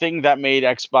everything that made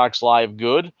Xbox Live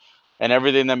good and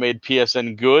everything that made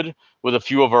PSN good with a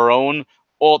few of our own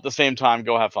all at the same time.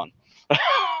 Go have fun.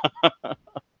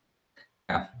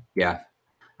 Yeah,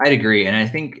 I'd agree. And I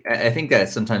think that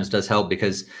sometimes does help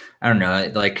because I don't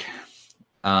know, like,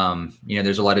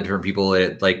 there's a lot of different people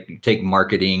that like take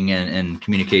marketing and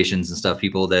communications and stuff,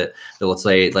 people that will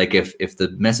say like, if the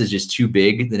message is too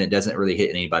big, then it doesn't really hit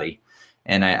anybody.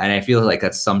 And I feel like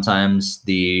that's sometimes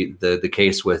the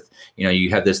case with, you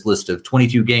have this list of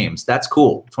 22 games. That's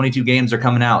cool. 22 games are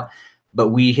coming out, but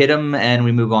we hit them and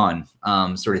we move on,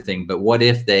 sort of thing. But what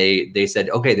if they said,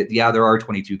 okay, yeah, there are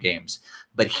 22 games,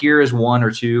 but here is 1 or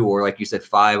 2, or like you said,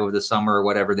 5 over the summer or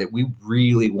whatever, that we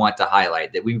really want to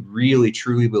highlight, that we really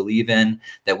truly believe in,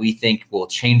 that we think will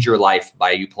change your life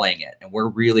by you playing it. And we're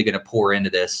really going to pour into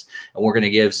this, and we're going to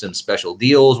give some special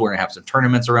deals. We're going to have some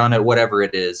tournaments around it, whatever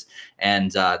it is.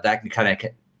 And that can kind of,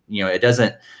 it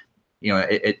doesn't,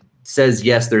 it says,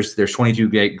 yes, there's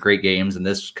 22 great games, and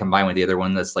this combined with the other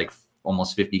one that's like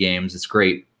almost 50 games. It's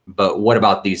great. But what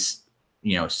about these,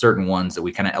 certain ones that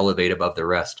we kind of elevate above the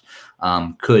rest,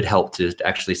 could help to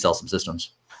actually sell some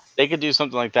systems? They could do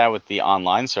something like that with the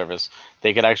online service.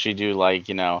 They could actually do like,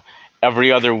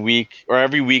 every other week or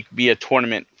every week be a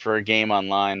tournament for a game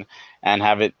online and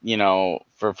have it,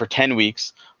 for 10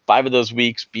 weeks, 5 of those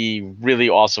weeks be really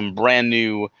awesome, brand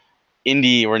new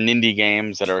indie or nindy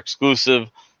games that are exclusive,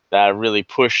 that really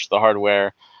push the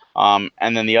hardware.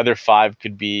 And then the other 5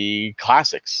 could be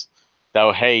classics.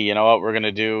 So, hey, you know what, we're going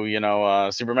to do, a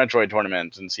Super Metroid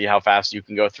tournament and see how fast you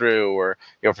can go through, or,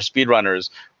 for speedrunners,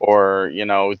 or,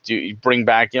 bring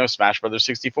back, Smash Brothers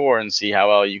 64 and see how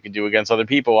well you can do against other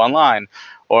people online,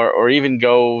 or even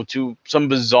go to some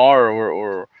bizarre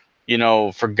or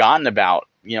forgotten about,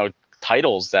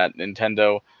 titles that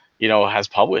Nintendo, has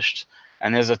published.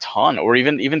 And there's a ton, or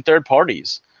even third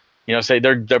parties. Say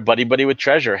they're buddy with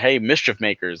Treasure. Hey, Mischief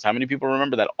Makers. How many people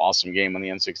remember that awesome game on the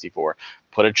N64?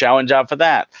 Put a challenge out for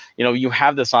that. You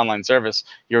have this online service.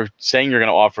 You're saying you're going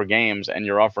to offer games, and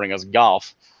you're offering us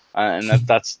golf, and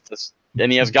that's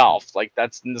NES golf. Like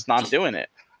that's not doing it.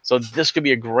 So this could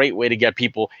be a great way to get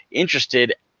people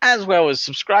interested as well as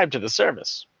subscribe to the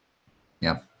service.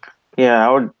 Yeah. Yeah,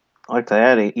 I would like to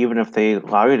add, even if they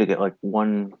allow you to get like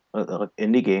one like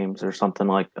indie games or something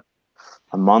like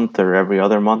a month or every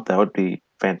other month, that would be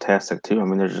fantastic too. I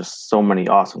mean, there's just so many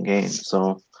awesome games,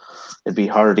 so it'd be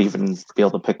hard to even be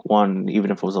able to pick one,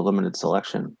 even if it was a limited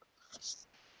selection.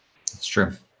 It's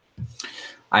true.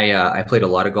 I played a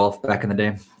lot of golf back in the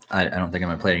day. I don't think I'm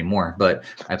gonna play anymore, but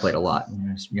I played a lot when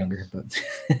I was younger. But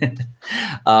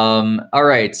all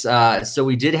right, so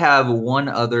we did have one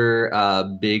other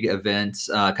big event,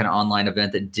 kind of online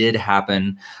event that did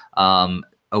happen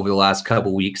over the last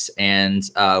couple weeks, and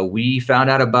we found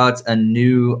out about a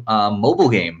new mobile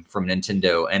game from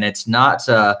Nintendo, and it's not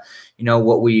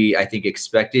what we, I think,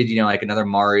 expected, like another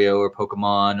Mario or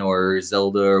Pokemon or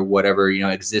Zelda or whatever,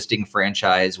 existing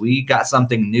franchise. We got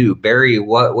something new. Barry,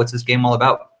 what's this game all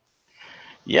about?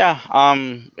 Yeah,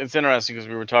 it's interesting because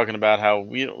we were talking about how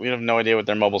we have no idea what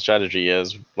their mobile strategy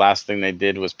is. Last thing they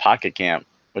did was Pocket Camp,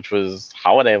 which was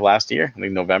holiday of last year, I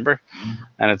think November,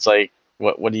 and it's like,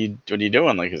 what are you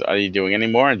doing? Like, are you doing any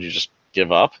more? And you just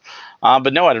give up?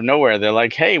 But no, out of nowhere, they're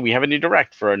like, hey, we have a new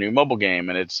direct for a new mobile game,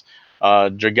 and it's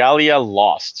Dragalia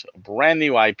Lost, a brand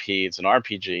new IP. It's an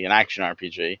RPG, an action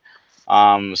RPG.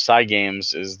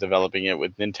 Cygames is developing it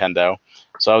with Nintendo,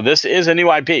 so this is a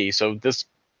new IP. So this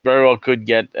very well could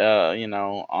get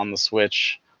on the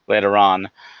Switch later on.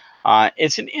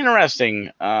 It's an interesting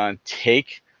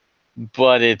take,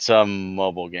 but it's a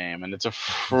mobile game and it's a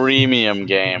freemium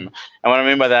game. And what I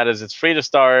mean by that is it's free to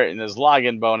start, and there's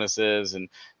login bonuses, and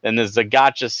then there's the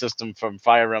gacha system from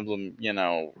Fire Emblem,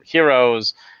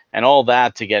 Heroes, and all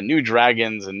that to get new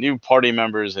dragons and new party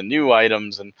members and new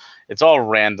items, and it's all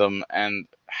random. And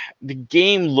the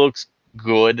game looks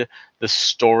good, the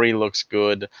story looks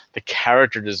good, the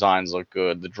character designs look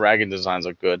good, the dragon designs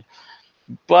look good,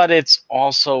 but it's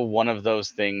also one of those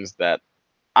things that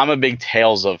I'm a big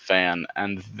Tales of fan,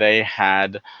 and they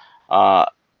had an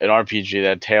RPG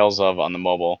that Tales of on the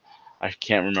mobile. I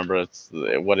can't remember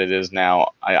what it is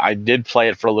now. I did play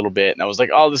it for a little bit, and I was like,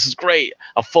 oh, this is great,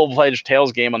 a full-fledged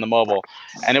Tales game on the mobile.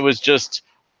 And it was just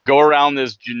go around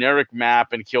this generic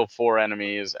map and kill 4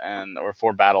 enemies or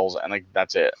 4 battles, and like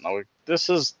that's it. And I was like, this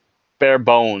is bare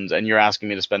bones, and you're asking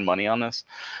me to spend money on this?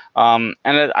 And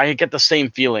I get the same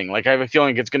feeling. Like I have a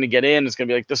feeling it's going to get in. It's going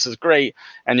to be like, this is great.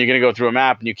 And you're going to go through a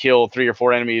map and you kill 3 or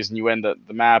 4 enemies and you end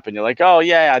the map and you're like, oh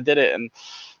yeah, I did it.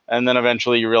 And then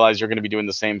eventually you realize you're going to be doing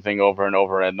the same thing over and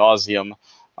over ad nauseum,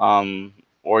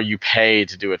 or you pay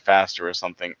to do it faster or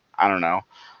something. I don't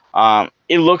know.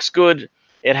 It looks good.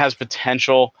 It has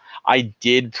potential. I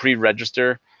did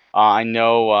pre-register. I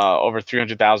know over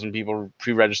 300,000 people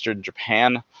pre-registered in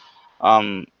Japan.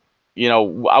 You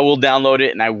know, I will download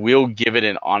it and I will give it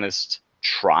an honest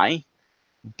try,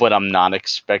 but I'm not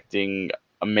expecting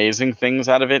amazing things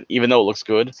out of it, even though it looks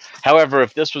good. However,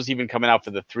 if this was even coming out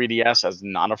for the 3DS as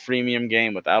not a freemium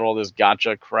game without all this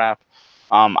gacha crap,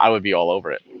 I would be all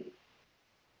over it.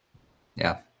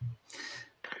 Yeah.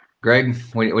 Greg,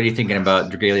 what are you thinking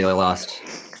about Dragalia Lost?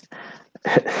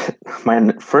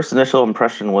 My first initial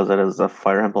impression was that it was a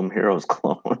Fire Emblem Heroes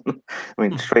clone. I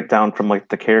mean, straight down from like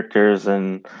the characters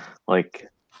and like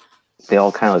they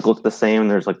all kind of like look the same.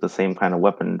 There's like the same kind of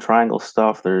weapon triangle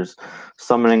stuff. There's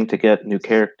summoning to get new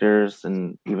characters,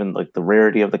 and even like the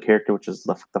rarity of the character, which is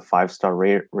the 5-star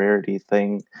rarity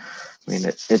thing. I mean,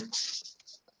 it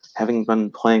having been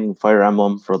playing Fire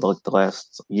Emblem for like the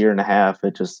last year and a half,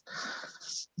 it just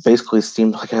basically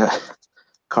seemed like a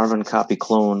carbon copy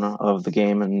clone of the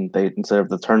game, and they, instead of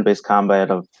the turn-based combat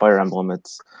of Fire Emblem,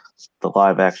 it's the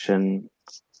live action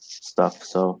stuff.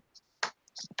 So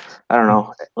I don't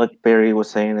know. Like Barry was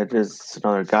saying, it is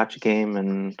another gotcha game,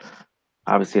 and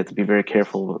obviously you have to be very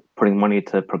careful with putting money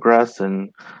to progress.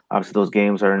 And obviously those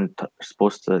games aren't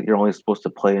supposed to. You're only supposed to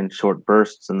play in short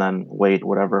bursts and then wait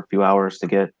whatever a few hours to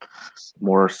get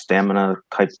more stamina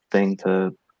type thing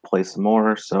to play some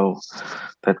more. So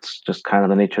that's just kind of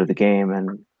the nature of the game.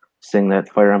 And seeing that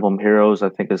Fire Emblem Heroes, I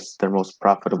think, is their most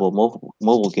profitable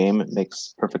mobile game, it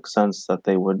makes perfect sense that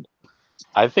they would.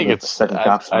 I think the it's. second I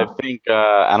capsule. think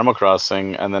Animal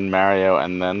Crossing, and then Mario,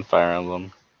 and then Fire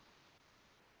Emblem.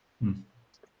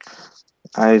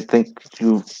 I think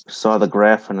you saw the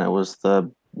graph, and it was the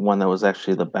one that was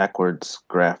actually the backwards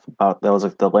graph. About that was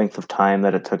like the length of time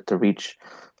that it took to reach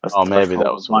a Oh, maybe that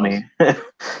threshold was of money,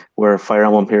 where Fire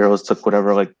Emblem Heroes took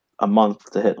whatever like a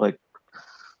month to hit like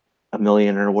 1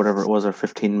 million or whatever it was, or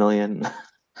 15 million.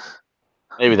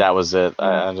 Maybe that was it.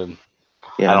 Yeah. I didn't.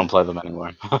 Yeah, I don't play them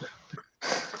anymore.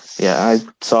 yeah. I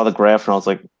saw the graph and I was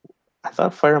like, I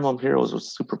thought Fire Emblem Heroes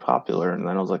was super popular, and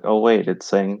then I was like, oh wait, it's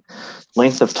saying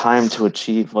length of time to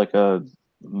achieve like a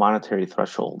monetary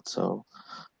threshold. So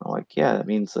I'm like, yeah, that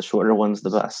means the shorter one's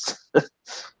the best.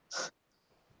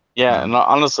 Yeah, and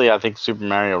honestly, I think Super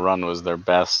Mario Run was their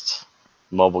best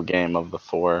mobile game of the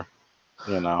four.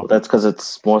 You know. Well, that's because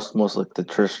it's most like the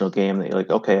traditional game that you're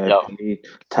like, okay, I Yep. paid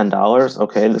 $10.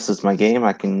 Okay, this is my game.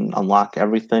 I can unlock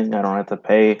everything. I don't have to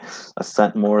pay a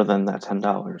cent more than that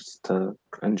 $10 to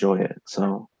enjoy it.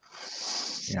 So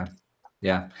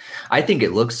Yeah, I think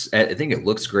it looks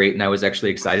great, and I was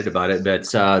actually excited about it.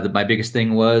 But my biggest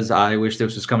thing was I wish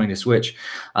this was coming to Switch.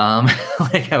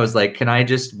 Like I was like, can I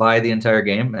just buy the entire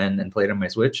game and play it on my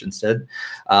Switch instead?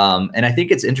 And I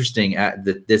think it's interesting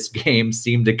that this game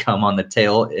seemed to come on the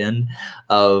tail end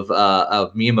of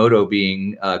Miyamoto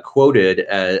being quoted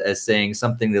as saying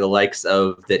something to the likes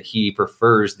of that he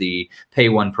prefers the pay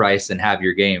one price and have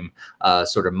your game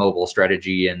sort of mobile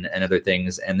strategy and other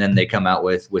things, and then they come out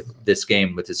with this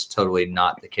game, which is totally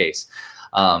not the case.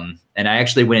 And I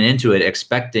actually went into it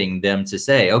expecting them to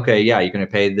say, okay, yeah, you're going to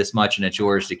pay this much and it's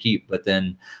yours to keep, but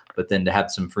then to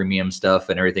have some freemium stuff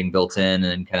and everything built in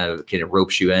and kind of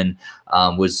ropes you in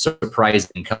was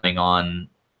surprising, coming on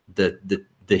the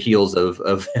heels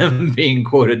of him being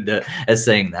quoted as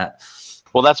saying that.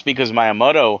 Well, that's because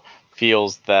Miyamoto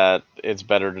feels that it's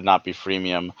better to not be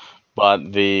freemium,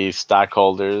 but the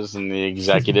stockholders and the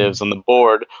executives on the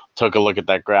board took a look at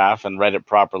that graph and read it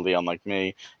properly, unlike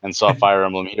me, and saw Fire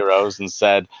Emblem Heroes and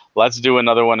said, let's do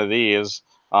another one of these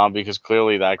because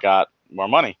clearly that got more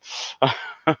money.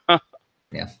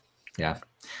 Yeah.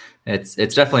 It's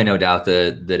definitely no doubt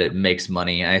that it makes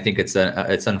money. I think it's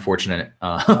unfortunate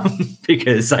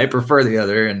because I prefer the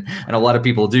other, and a lot of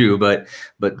people do, but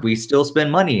we still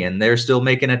spend money, and they're still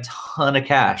making a ton of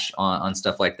cash on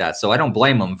stuff like that. So I don't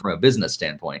blame them from a business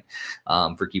standpoint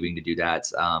for keeping to do that.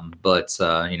 But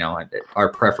you know, our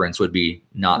preference would be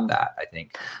not that, I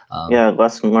think. yeah,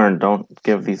 lesson learned: don't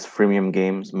give these freemium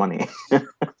games money.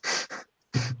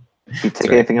 If you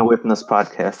take anything away from this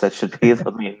podcast, that should be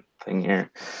the main thing here.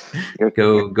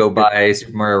 Go buy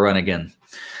Super Mario Run again.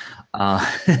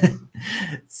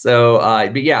 So,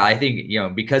 but yeah, I think, you know,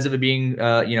 because of it being,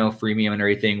 you know, freemium and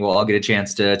everything, we'll all get a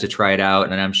chance to try it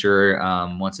out. And I'm sure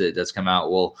once it does come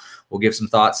out, we'll give some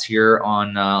thoughts here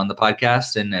on the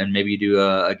podcast and maybe do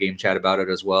a game chat about it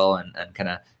as well, and kind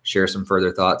of share some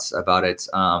further thoughts about it.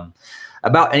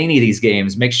 about any of these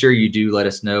games, make sure you do let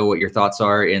us know what your thoughts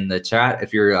are in the chat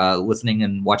if you're listening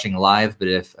and watching live. But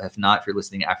if not, if you're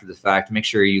listening after the fact, make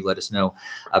sure you let us know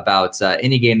about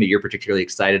any game that you're particularly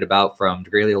excited about, from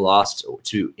Greatly Lost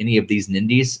to any of these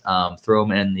Nindies. Throw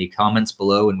them in the comments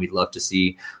below, and we'd love to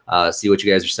see what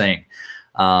you guys are saying.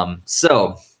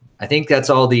 So I think that's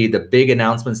all the big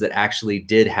announcements that actually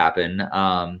did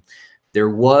happen. There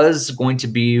was going to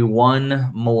be one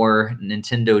more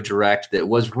Nintendo Direct that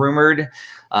was rumored,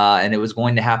 and it was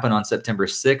going to happen on September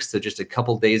 6th. So just a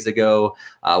couple days ago,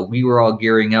 we were all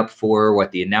gearing up for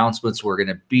what the announcements were going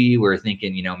to be. We were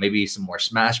thinking, you know, maybe some more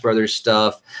Smash Brothers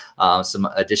stuff, some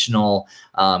additional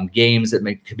games that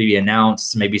could be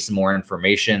announced, maybe some more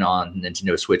information on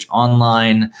Nintendo Switch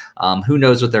Online. Who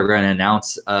knows what they're going to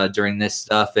announce during this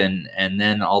stuff, and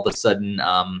then all of a sudden,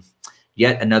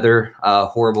 yet another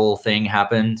horrible thing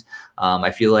happened.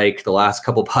 I feel like the last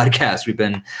couple podcasts we've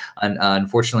been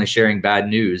unfortunately sharing bad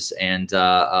news, and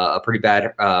a pretty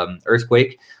bad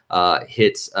earthquake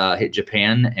hit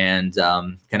Japan, and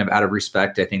kind of out of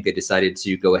respect, I think they decided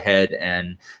to go ahead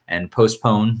and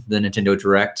postpone the Nintendo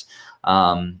Direct.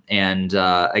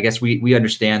 I guess we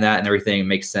understand that and everything, it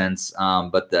makes sense.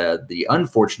 But the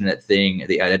unfortunate thing,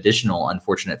 the additional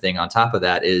unfortunate thing on top of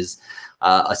that is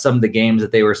some of the games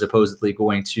that they were supposedly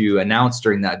going to announce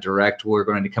during that Direct were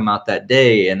going to come out that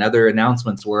day, and other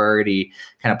announcements were already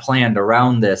kind of planned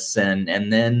around this, and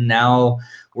then now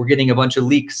we're getting a bunch of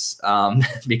leaks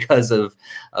because of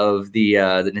the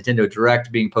Nintendo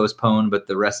Direct being postponed, but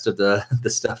the rest of the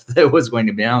stuff that was going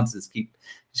to be announced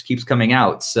just keeps coming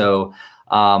out. So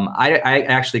I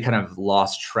actually kind of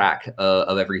lost track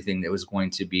of everything that was going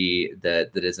to be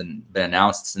that hasn't been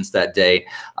announced since that day.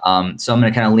 So I'm going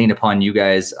to kind of lean upon you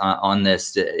guys on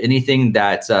this. Anything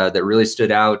that really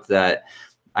stood out that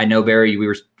I know, Barry,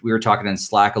 we were talking in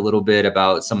Slack a little bit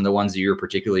about some of the ones that you were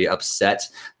particularly upset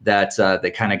that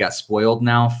kind of got spoiled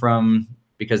now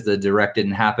because the Direct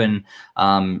didn't happen.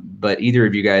 But either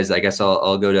of you guys, I guess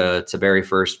I'll go to Barry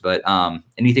first. But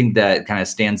anything that kind of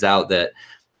stands out that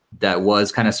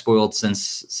was kind of spoiled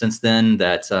since then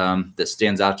that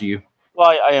stands out to you?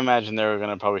 Well, I imagine they were going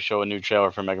to probably show a new trailer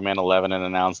for Mega Man 11 and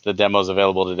announce the demo's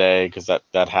available today, because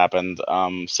that happened.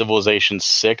 Civilization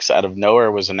 6 out of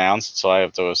nowhere was announced, so I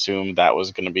have to assume that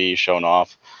was going to be shown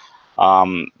off.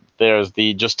 There's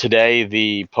just today,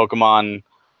 the Pokemon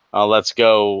Let's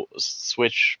Go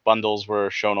Switch bundles were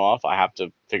shown off. I have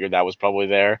to figure that was probably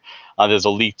there. There's a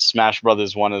leaked Smash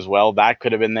Brothers one as well. That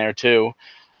could have been there too.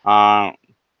 For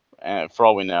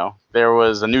all we know, there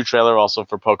was a new trailer also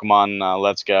for Pokemon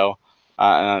Let's Go.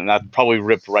 And that probably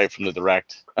ripped right from the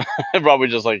Direct. Probably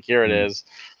just like, here it is.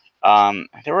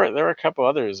 There were a couple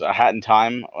others. A Hat in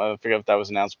Time. I forget if that was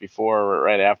announced before or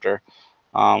right after.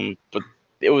 But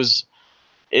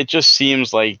it just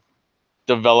seems like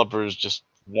developers just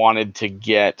wanted to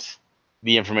get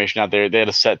the information out there. They had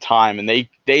a set time, and they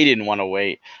didn't want to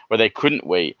wait, or they couldn't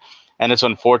wait. And it's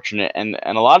unfortunate. And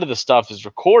a lot of the stuff is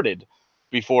recorded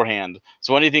beforehand.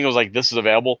 So anything was like, this is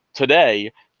available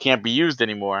today, can't be used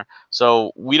anymore.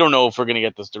 So we don't know if we're going to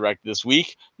get this Direct this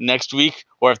week, next week,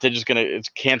 or if they're just it's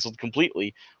canceled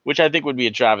completely, which I think would be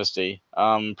a travesty.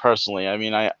 Personally, I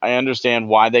mean, I understand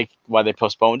why they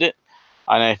postponed it,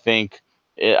 and I think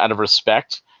out of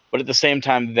respect, but at the same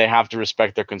time, they have to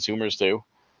respect their consumers too.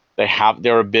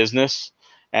 They're a business,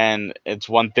 and it's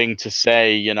one thing to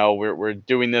say, you know, we're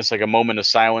doing this like a moment of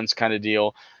silence kind of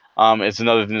deal. It's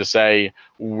another thing to say,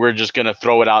 we're just going to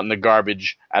throw it out in the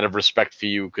garbage out of respect for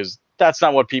you, because that's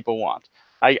not what people want.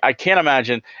 I can't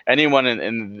imagine anyone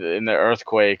in the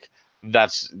earthquake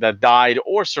that died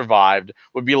or survived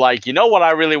would be like, you know what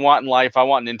I really want in life? I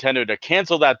want Nintendo to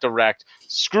cancel that Direct.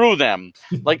 Screw them.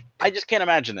 Like, I just can't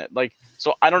imagine it. Like,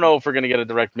 so I don't know if we're going to get a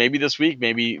Direct maybe this week,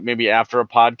 maybe after a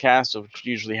podcast, which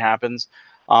usually happens.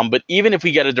 But even if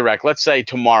we get a Direct, let's say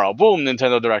tomorrow, boom,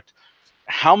 Nintendo Direct,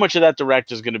 how much of that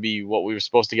Direct is going to be what we were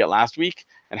supposed to get last week,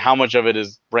 and how much of it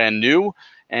is brand new?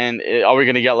 And are we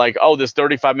going to get like, oh, this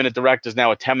 35-minute Direct is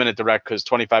now a 10-minute Direct because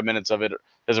 25 minutes of it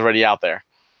is already out there?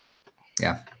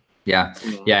 Yeah.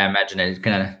 I imagine it's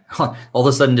gonna all of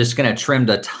a sudden just gonna trimmed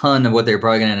a ton of what they're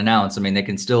probably gonna announce. I mean, they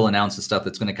can still announce the stuff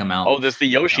that's gonna come out. Oh, there's the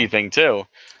Yoshi thing too.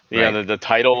 Yeah, right. The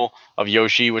title of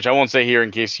Yoshi, which I won't say here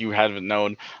in case you haven't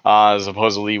known,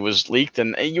 supposedly was leaked,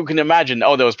 and you can imagine.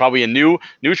 Oh, there was probably a new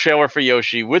trailer for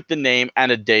Yoshi with the name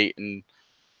and a date, and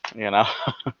you know.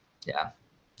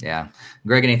 Yeah.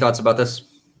 Greg, any thoughts about this?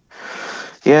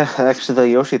 Yeah, actually, the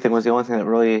Yoshi thing was the only thing that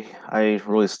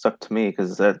really stuck to me,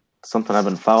 because that's something I've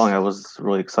been following. I was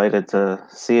really excited to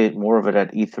see more of it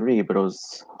at E3, but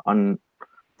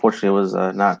unfortunately it was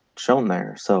not shown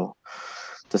there. So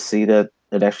to see that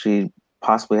it actually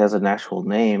possibly has an actual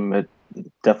name, it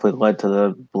definitely led to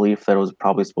the belief that it was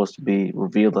probably supposed to be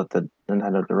revealed at the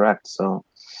Nintendo Direct. So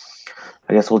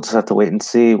I guess we'll just have to wait and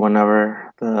see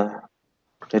whenever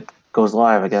it goes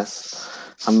live. I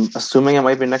guess I'm assuming it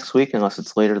might be next week, unless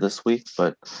it's later this week.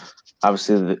 But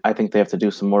obviously, I think they have to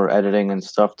do some more editing and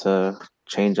stuff to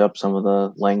change up some of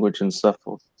the language and stuff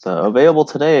available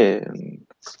today and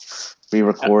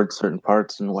re-record certain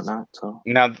parts and whatnot. So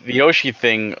Now, the Yoshi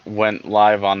thing went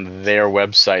live on their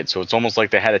website, so it's almost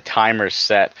like they had a timer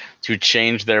set to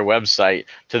change their website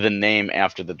to the name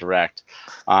after the Direct,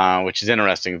 which is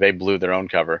interesting. They blew their own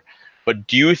cover. But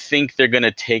do you think they're going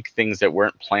to take things that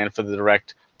weren't planned for the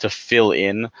Direct to fill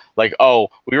in? Like, oh,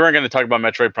 we weren't going to talk about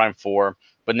Metroid Prime 4,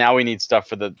 but now we need stuff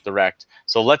for the Direct.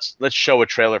 So let's show a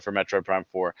trailer for Metroid Prime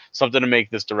 4, something to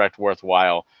make this Direct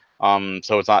worthwhile.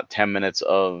 So it's not 10 minutes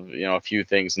of, a few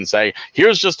things and say,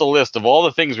 here's just a list of all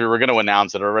the things we were going to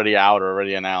announce that are already out or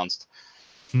already announced.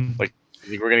 Like, you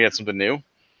think we're going to get something new?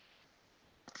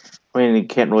 I mean, you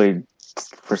can't really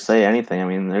foresay anything. I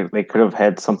mean, they could have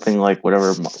had something like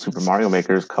whatever Super Mario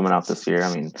Maker is coming out this year.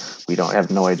 I mean, we don't have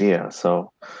no idea.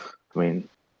 So, I mean,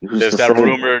 who's There's to that say?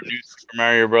 rumored new Super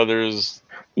Mario Brothers.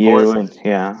 And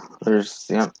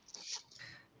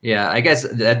Yeah, I guess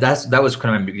that was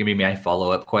kind of going to be my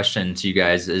follow-up question to you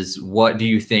guys is what do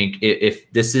you think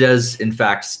if this does in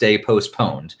fact stay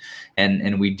postponed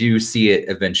and we do see it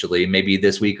eventually, maybe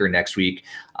this week or next week,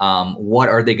 what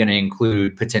are they going to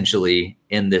include potentially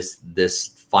in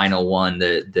this final one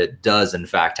that does in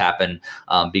fact happen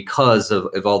because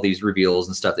of all these reveals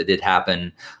and stuff that did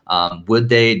happen?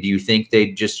 Do you think they're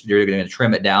going to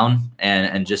trim it down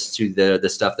and just to the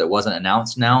stuff that wasn't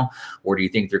announced now, or do you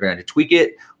think they're going to tweak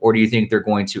it, or do you think they're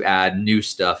going to add new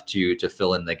stuff to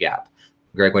fill in the gap?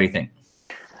 Greg, what do you think?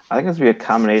 I think it's be a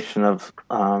combination of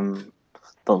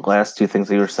the last two things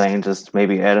that you were saying, just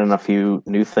maybe add in a few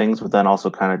new things, but then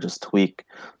also kind of just tweak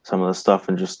some of the stuff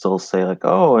and just still say like,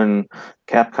 oh, and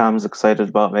Capcom's excited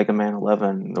about Mega Man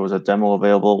 11. There was a demo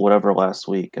available, whatever, last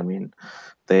week. I mean,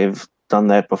 they've done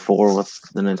that before with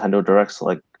the Nintendo Directs,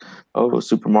 like, oh,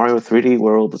 Super Mario 3D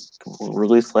World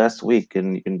released last week,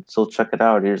 and you can still check it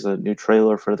out. Here's a new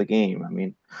trailer for the game. I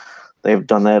mean, they've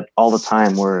done that all the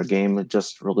time where a game had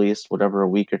just released whatever a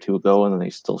week or two ago, and then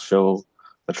they still show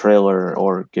a trailer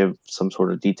or give some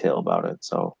sort of detail about it.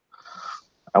 So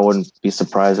I wouldn't be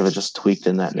surprised if it just tweaked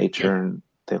in that nature and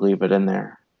they leave it in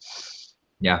there.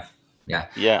 Yeah.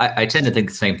 I tend to think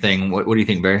the same thing. What do you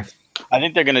think, Barry? I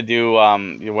think they're gonna do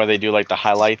where they do like the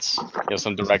highlights.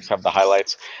 Some directs have the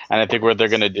highlights, and I think what they're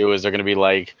gonna do is they're gonna be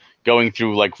like going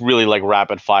through like really like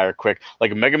rapid fire quick.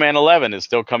 Like Mega Man 11 is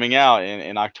still coming out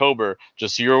in October.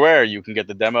 Just so you're aware, you can get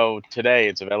the demo today.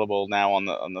 It's available now on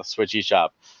the Switch eShop.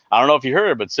 I don't know if you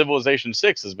heard, but Civilization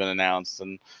 6 has been announced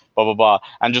and blah blah blah,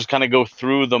 and just kind of go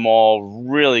through them all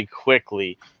really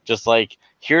quickly. Just like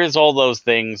here's all those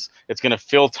things. It's gonna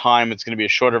fill time. It's gonna be a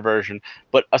shorter version.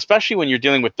 But especially when you're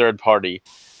dealing with third party,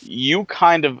 you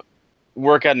kind of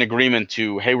work out an agreement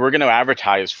to, hey, we're going to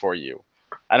advertise for you.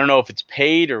 I don't know if it's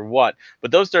paid or what,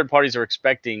 but those third parties are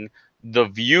expecting the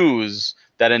views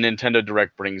that a Nintendo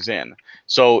Direct brings in.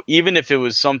 So even if it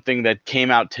was something that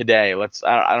came out today,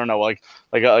 I don't know, like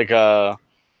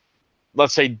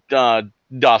let's say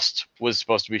Dust was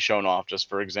supposed to be shown off, just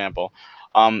for example.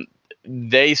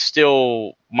 They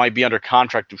still might be under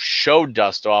contract to show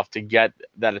Dust off to get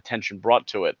that attention brought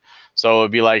to it. So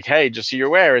it'd be like, hey, just so you're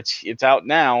aware, it's out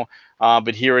now,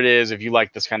 but here it is if you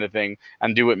like this kind of thing,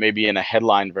 and do it maybe in a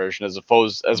headline version as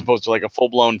opposed to like a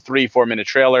full-blown 3-4 minute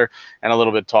trailer and a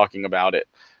little bit talking about it.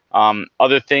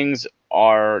 Other things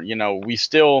are,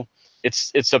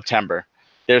 it's September.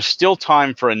 There's still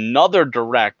time for another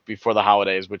Direct before the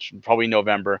holidays, which probably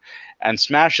November, and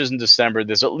Smash is in December.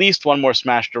 There's at least one more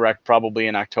Smash Direct probably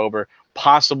in October,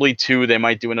 possibly two. They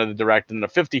might do another Direct and a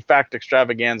 50 fact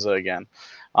extravaganza again,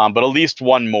 but at least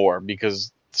one more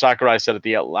because Sakurai said at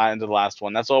the end of the last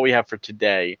one, that's all we have for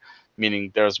today,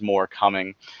 meaning there's more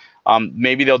coming.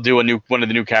 Maybe they'll do one of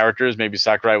the new characters. Maybe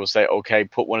Sakurai will say, okay,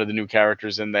 put one of the new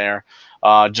characters in there,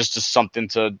 just as something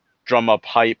to drum up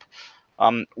hype.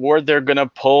 Or they're gonna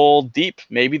pull deep.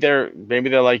 Maybe they're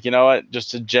like, you know what, just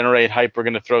to generate hype, we're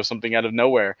gonna throw something out of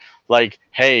nowhere. Like,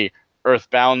 hey,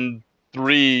 Earthbound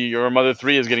 3 or Mother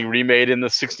 3 is getting remade in the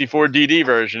 64 DD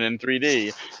version in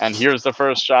 3D, and here's the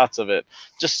first shots of it.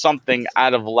 Just something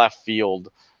out of left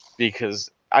field, because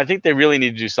I think they really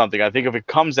need to do something. I think if it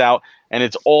comes out and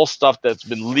it's all stuff that's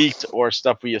been leaked or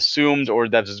stuff we assumed or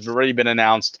that has already been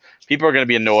announced, people are going to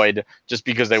be annoyed just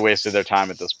because they wasted their time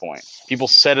at this point. People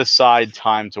set aside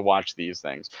time to watch these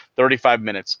things. 35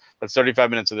 minutes. That's 35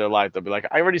 minutes of their life. They'll be like,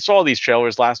 I already saw these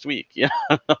trailers last week. You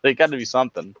know, they got to be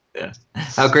something. Yeah.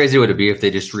 How crazy would it be if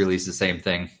they just released the same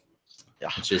thing? Yeah.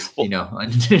 It's just,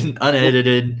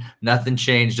 unedited, nothing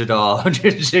changed at all.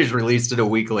 just released it a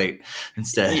week late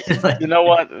instead. You know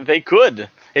what? They could.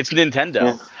 It's Nintendo.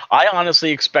 Yeah. I honestly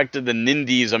expected the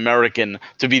Nindies American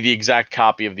to be the exact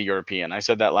copy of the European. I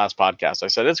said that last podcast. I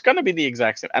said it's going to be the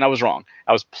exact same. And I was wrong.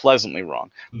 I was pleasantly wrong.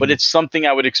 But it's something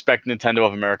I would expect Nintendo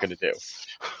of America to do.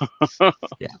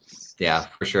 Yeah,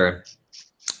 for sure.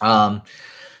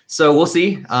 So we'll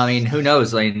see. I mean, who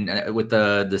knows? I mean, with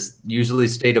this usually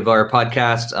state of our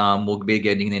podcast, we'll be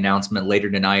getting the announcement later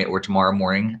tonight or tomorrow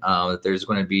morning that there's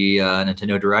going to be a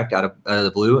Nintendo Direct out of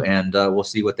the blue, and we'll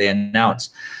see what they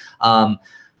announce.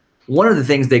 One of the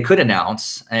things they could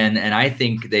announce, and I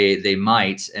think they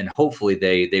might, and hopefully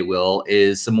they will,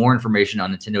 is some more information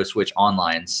on Nintendo Switch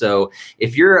Online. So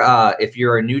if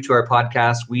you're new to our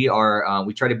podcast, we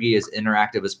try to be as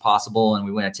interactive as possible, and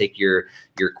we want to take your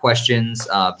questions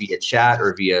via chat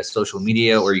or via social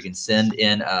media, or you can send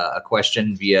in a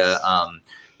question via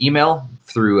email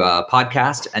through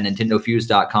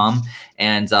podcast@nintendofuse.com.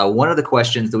 And one of the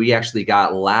questions that we actually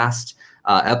got last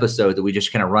episode that we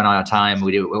just kind of run out of time,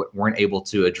 weren't able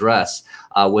to address,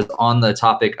 was on the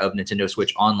topic of Nintendo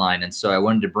Switch Online. And so I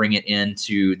wanted to bring it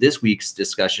into this week's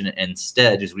discussion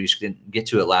instead, as we just didn't get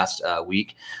to it last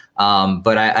week.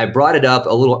 But I brought it up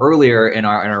a little earlier in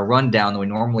our rundown than we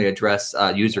normally address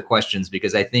user questions,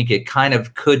 because I think it kind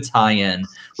of could tie in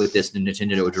with this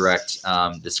Nintendo Direct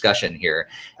discussion here.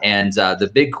 And the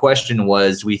big question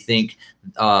was, we think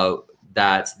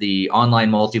that the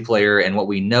online multiplayer and what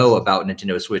we know about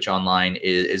Nintendo Switch Online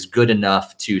is good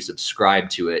enough to subscribe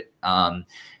to it. And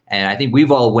I think we've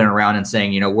all went around and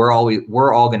saying, we're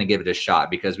all going to give it a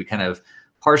shot, because we kind of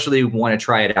partially want to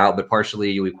try it out, but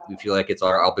partially we feel like it's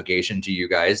our obligation to you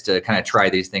guys to kind of try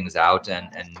these things out and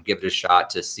give it a shot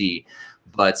to see.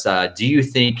 But do you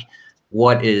think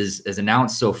what is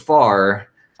announced so far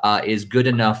is good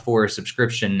enough for a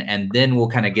subscription? And then we'll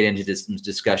kind of get into this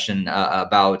discussion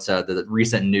about the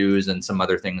recent news and some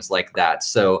other things like that.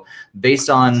 So based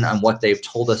on what they've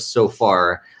told us so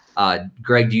far,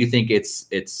 Greg, do you think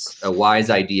it's a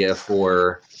wise idea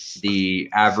for the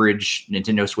average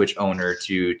Nintendo Switch owner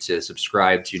to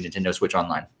subscribe to Nintendo Switch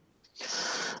Online?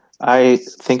 I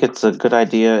think it's a good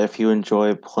idea if you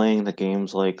enjoy playing the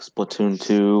games like Splatoon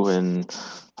 2 and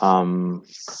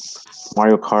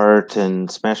Mario Kart and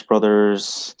Smash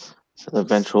Brothers, the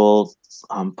eventual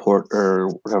port or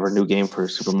whatever new game for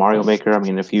Super Mario Maker. I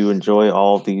mean, if you enjoy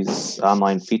all these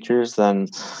online features, then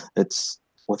it's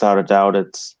without a doubt,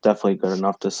 it's definitely good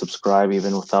enough to subscribe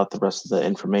even without the rest of the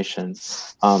information.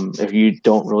 If you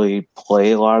don't really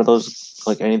play a lot of those,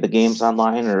 like any of the games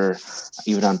online or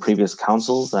even on previous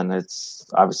consoles, then it's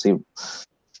obviously,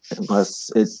 unless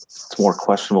it's more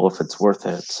questionable if it's worth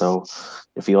it. So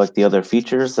if you like the other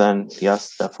features, then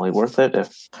yes, definitely worth it.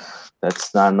 If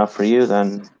that's not enough for you,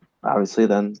 then obviously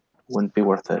then wouldn't be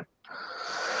worth it.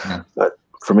 Yeah. But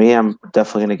for me, I'm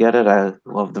definitely going to get it. I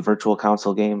love the virtual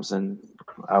console games, and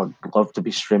I would love to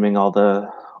be streaming all the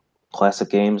classic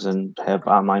games and have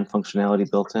online functionality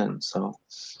built in. So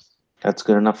that's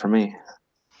good enough for me.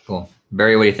 Cool.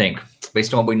 Barry, what do you think?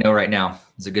 Based on what we know right now,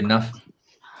 is it good enough?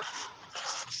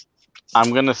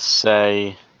 I'm going to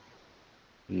say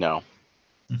no.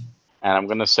 And I'm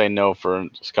going to say no for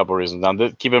just a couple of reasons.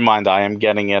 Now, keep in mind, I am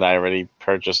getting it. I already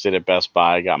purchased it at Best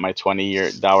Buy. I got my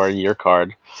 $20 year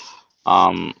card.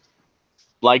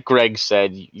 Like Greg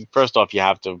said, first off, you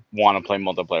have to want to play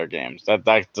multiplayer games.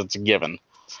 That's a given.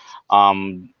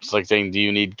 It's like saying, do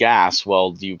you need gas?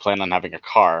 Well, do you plan on having a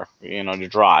car, to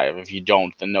drive? If you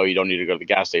don't, then no, you don't need to go to the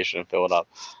gas station and fill it up.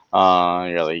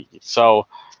 Really. So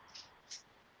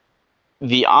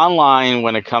the online,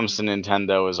 when it comes to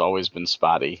Nintendo, has always been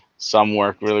spotty. Some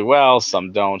work really well,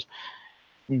 some don't.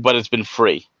 But it's been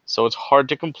free. So it's hard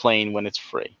to complain when it's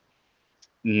free.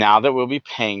 Now that we'll be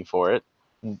paying for it,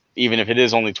 even if it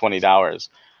is only $20,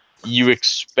 you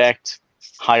expect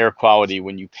higher quality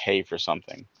when you pay for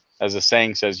something. As the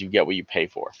saying says, you get what you pay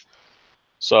for.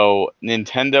 So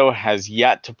Nintendo has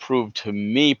yet to prove to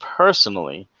me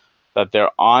personally that their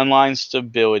online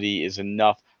stability is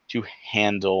enough to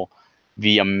handle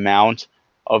the amount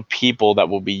of people that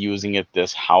will be using it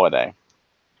this holiday.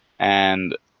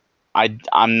 And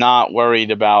I'm not worried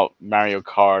about Mario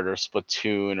Kart or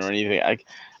Splatoon or anything.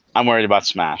 I'm worried about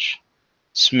Smash.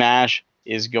 Smash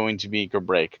is going to make or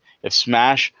break. If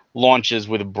Smash launches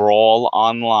with Brawl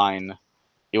Online,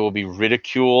 it will be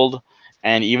ridiculed,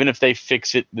 and even if they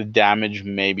fix it, the damage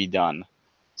may be done.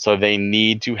 So they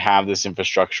need to have this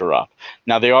infrastructure up.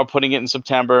 Now they are putting it in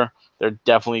September. They're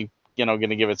definitely, going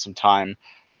to give it some time,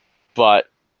 but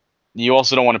you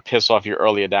also don't want to piss off your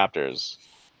early adapters.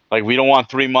 Like, we don't want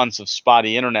 3 months of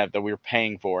spotty internet that we're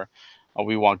paying for.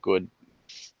 We want good.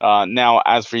 Now,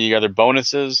 as for the other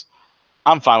bonuses,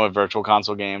 I'm fine with virtual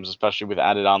console games, especially with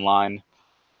added online.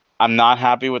 I'm not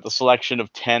happy with the selection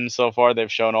of 10 so far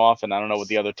they've shown off, and I don't know what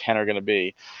the other 10 are going to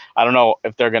be. I don't know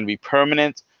if they're going to be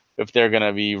permanent, if they're going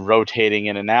to be rotating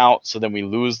in and out, so then we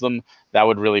lose them. That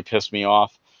would really piss me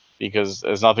off, because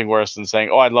there's nothing worse than saying,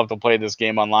 oh, I'd love to play this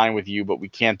game online with you, but we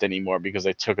can't anymore because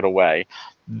they took it away.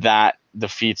 That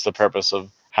defeats the purpose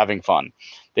of having fun.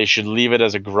 They should leave it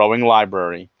as a growing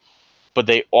library, but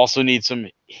they also need some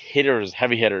hitters,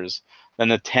 heavy hitters. And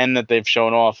the 10 that they've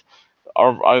shown off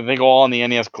are, I think, all in the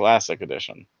NES Classic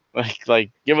Edition.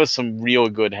 Like, give us some real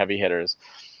good heavy hitters.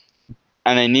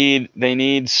 And they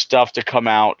need stuff to come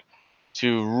out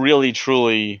to really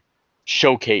truly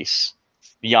showcase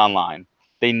the online.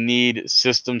 They need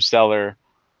system seller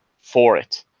for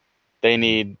it. They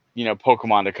need,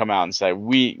 Pokemon to come out and say,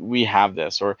 we have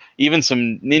this, or even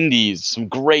some Nindies, some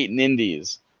great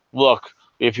Nindies. Look,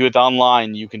 if you hit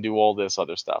online, you can do all this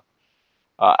other stuff.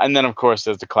 And then, of course,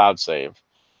 there's the cloud save,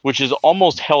 which is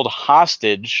almost held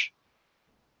hostage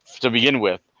to begin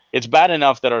with. It's bad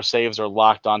enough that our saves are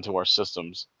locked onto our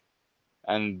systems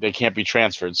and they can't be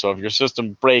transferred. So if your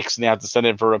system breaks and you have to send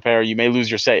it for repair, you may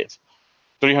lose your save.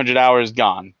 300 hours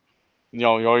gone.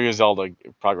 All your Zelda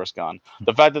progress gone.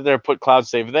 The fact that they're put cloud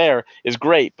save there is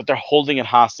great, but they're holding it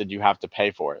hostage. You have to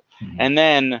pay for it.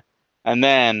 Mm-hmm. And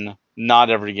then not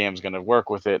every game is going to work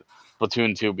with it.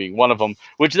 Splatoon 2 being one of them,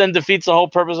 which then defeats the whole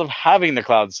purpose of having the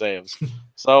cloud saves.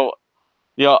 So,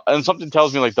 and something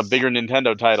tells me like the bigger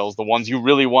Nintendo titles, the ones you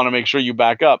really want to make sure you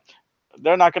back up,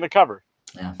 they're not going to cover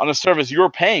on a service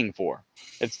you're paying for.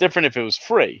 It's different if it was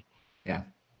free.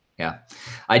 Yeah,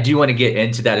 I do want to get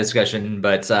into that discussion,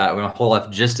 but I'm going to hold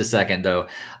off just a second, though,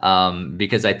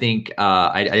 because I think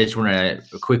I just want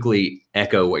to quickly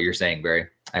echo what you're saying, Barry,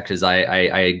 because I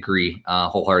agree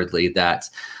wholeheartedly that,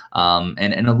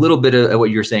 and a little bit of what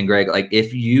you're saying, Greg, like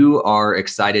if you are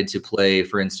excited to play,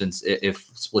 for instance,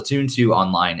 if Splatoon 2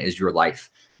 online is your life,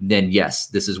 then yes,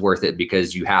 this is worth it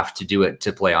because you have to do it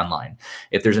to play online.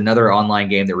 If there's another online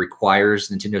game that requires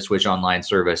Nintendo Switch Online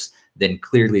service, then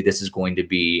clearly this is going to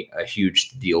be a huge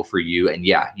deal for you. And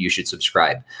yeah, you should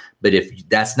subscribe. But if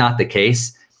that's not the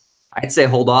case, I'd say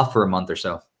hold off for a month or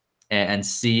so and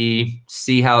see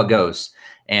how it goes.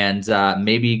 And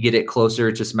maybe get it closer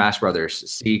to Smash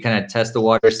Brothers. See, kind of test the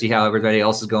water, see how everybody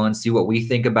else is going, see what we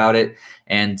think about it,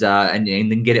 and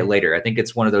then get it later. I think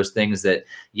it's one of those things that,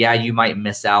 yeah, you might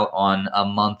miss out on a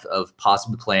month of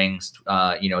possibly playing,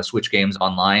 Switch games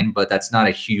online, but that's not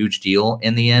a huge deal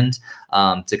in the end.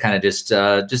 To kind of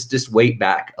just wait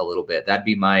back a little bit. That'd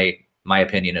be my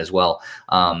opinion as well.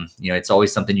 It's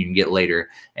always something you can get later,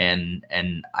 and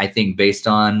I think based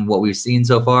on what we've seen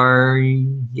so far,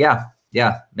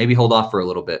 yeah, maybe hold off for a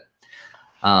little bit.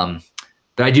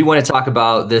 But I do want to talk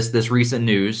about this recent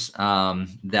news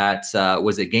that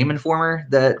was it Game Informer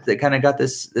that kind of got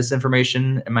this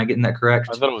information. Am I getting that correct?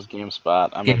 I thought it was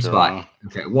GameSpot. GameSpot.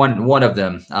 Okay, one of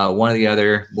them. One or the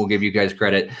other. We'll give you guys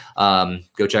credit.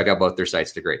 Go check out both their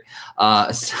sites. They're great.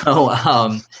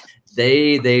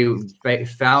 They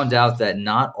found out that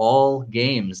not all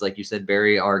games, like you said,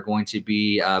 Barry, are going to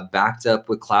be backed up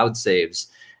with cloud saves.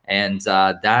 And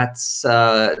that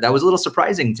was a little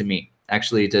surprising to me,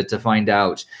 actually, to find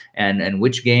out and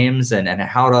which games and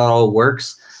how it all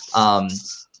works.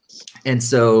 And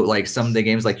so, like, some of the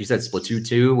games, like you said, Splatoon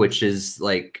 2, which is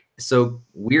like so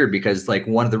weird because like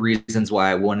one of the reasons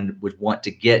why I would want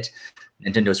to get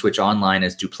Nintendo Switch Online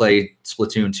is to play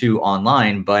Splatoon 2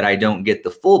 online, but I don't get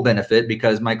the full benefit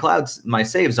because my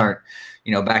saves aren't,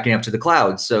 backing up to the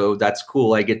cloud. So that's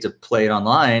cool. I get to play it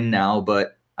online now,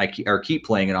 but I keep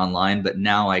playing it online, but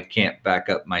now I can't back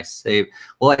up my save.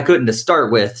 Well, I couldn't to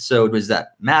start with. So does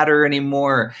that matter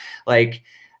anymore? Like,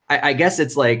 I guess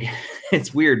it's like,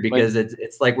 it's weird because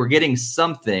it's like we're getting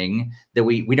something that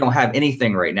we don't have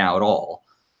anything right now at all.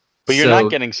 But you're not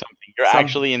getting something. You're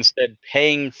actually instead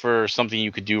paying for something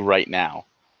you could do right now.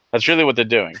 That's really what they're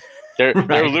doing. They're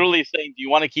literally saying, do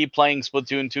you want to keep playing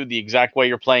Splatoon 2 the exact way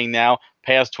you're playing now?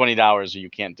 Pay us $20 or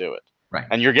you can't do it. Right.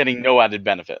 And you're getting no added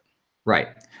benefit. Right.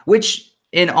 Which,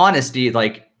 in honesty,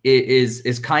 like, it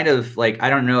is kind of like, I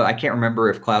don't know, I can't remember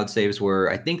if cloud saves were,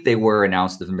 I think they were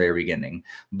announced from the very beginning,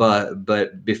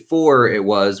 but before it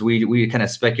was, we kind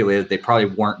of speculated they probably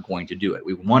weren't going to do it.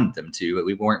 We wanted them to, but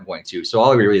we weren't going to. So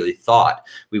all we really thought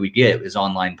we would get was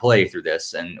online play through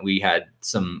this, and we had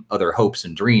some other hopes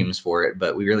and dreams for it,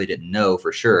 but we really didn't know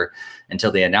for sure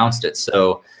until they announced it.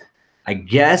 So I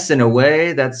guess in a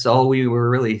way that's all we were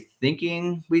really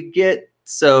thinking we'd get.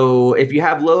 So if you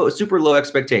have super low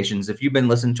expectations, if you've been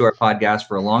listening to our podcast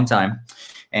for a long time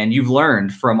and you've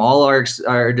learned from all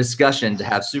our discussion to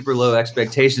have super low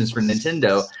expectations for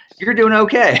Nintendo, you're doing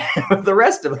okay. The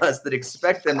rest of us that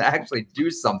expect them to actually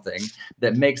do something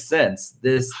that makes sense,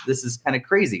 this is kind of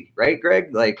crazy, right,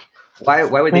 Greg? Like, why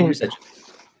would they do such?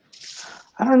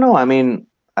 I don't know. I mean,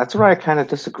 that's where I kind of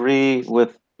disagree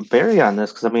with Barry on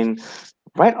this, because I mean,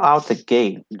 right out the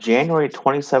gate, January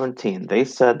 2017, they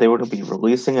said they were going to be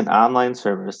releasing an online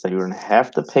service that you're going to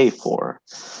have to pay for.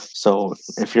 So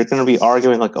if you're going to be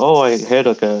arguing like, oh, I had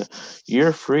like a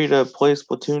year free to play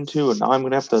Splatoon 2, and now I'm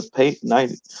going to have to pay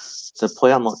to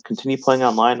play on, continue playing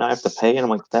online, now I have to pay. And I'm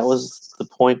like, that was the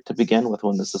point to begin with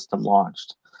when the system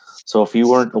launched. So if you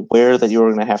weren't aware that you were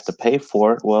going to have to pay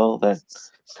for it, well, that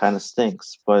kind of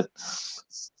stinks. But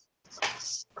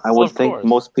I would think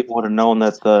most people would have known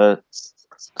that the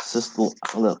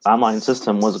online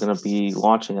system was going to be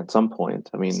launching at some point.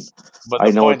 I mean, but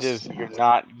the point is, you're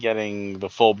not getting the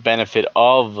full benefit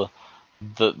of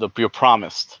you're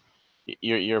promised.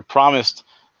 You're promised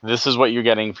this is what you're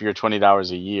getting for your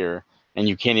 $20 a year, and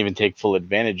you can't even take full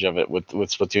advantage of it with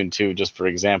Splatoon 2, just for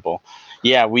example.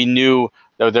 Yeah, we knew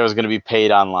that there was going to be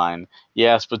paid online.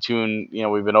 Yeah, Splatoon,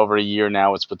 we've been over a year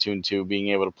now with Splatoon 2 being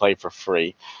able to play for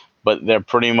free, but they're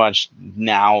pretty much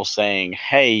now saying,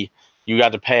 hey, you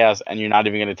got to pay us, and you're not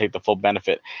even going to take the full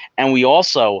benefit. And we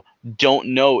also don't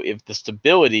know if the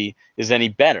stability is any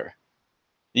better.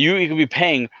 You could be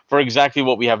paying for exactly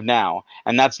what we have now,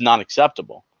 and that's not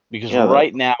acceptable. Because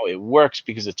right now it works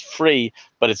because it's free,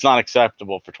 but it's not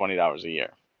acceptable for $20 a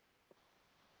year.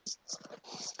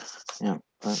 Yeah.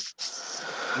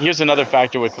 Here's another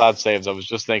factor with cloud saves. I was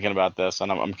just thinking about this,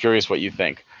 and I'm curious what you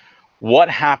think. What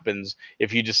happens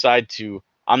if you decide to,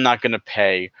 I'm not going to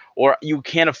pay, or you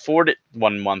can't afford it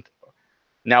 1 month?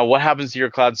 Now, what happens to your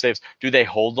cloud saves? Do they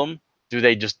hold them? Do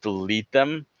they just delete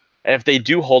them? And if they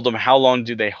do hold them, how long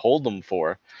do they hold them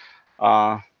for?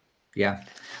 Yeah,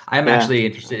 I'm actually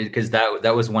interested because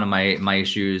that was one of my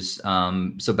issues.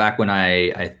 So back when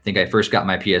I think I first got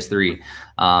my PS3,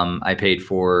 I paid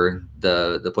for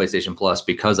the PlayStation Plus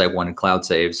because I wanted cloud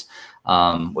saves.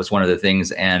 Was one of the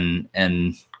things, and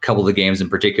a couple of the games in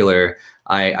particular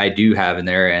I do have in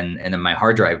there, and then my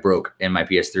hard drive broke in my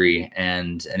PS3,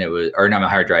 and it was, or not my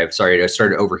hard drive, sorry, it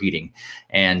started overheating,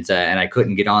 and I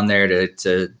couldn't get on there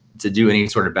to do any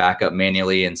sort of backup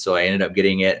manually. And so I ended up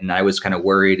getting it, and I was kind of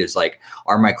worried, is like,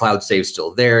 are my cloud saves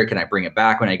still there? Can I bring it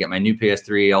back when I get my new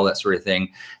PS3, all that sort of thing.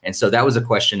 And so that was a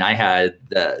question I had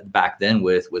back then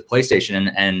with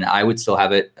PlayStation, and I would still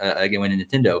have it again with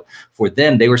Nintendo. For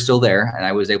them, they were still there, and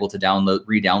I was able to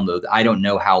re-download. I don't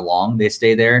know how long they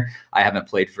stay there. I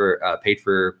haven't paid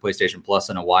for PlayStation Plus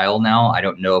in a while now. I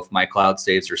don't know if my cloud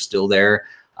saves are still there.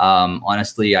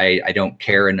 Honestly, I don't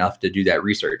care enough to do that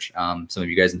research. Some of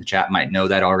you guys in the chat might know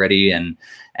that already, and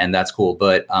that's cool.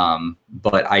 But I'm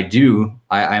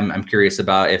curious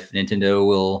about if Nintendo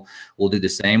will do the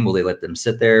same. Will they let them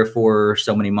sit there for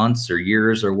so many months or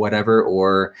years or whatever,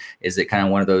 or is it kind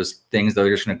of one of those things that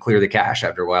they're just going to clear the cache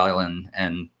after a while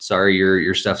and sorry,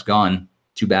 your stuff's gone.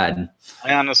 Too bad.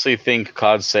 I honestly think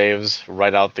cloud saves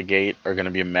right out the gate are going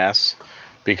to be a mess,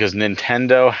 because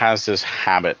Nintendo has this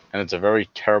habit, and it's a very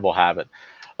terrible habit,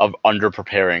 of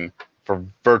under-preparing for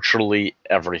virtually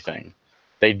everything.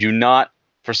 They do not,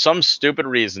 for some stupid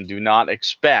reason, do not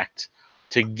expect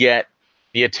to get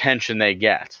the attention they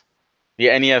get. The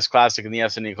NES Classic and the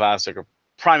SNES Classic are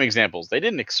prime examples. They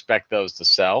didn't expect those to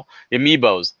sell. The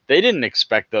Amiibos, they didn't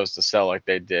expect those to sell like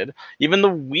they did. Even the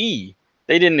Wii,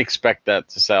 they didn't expect that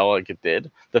to sell like it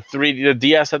did. The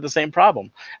DS had the same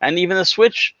problem. And even the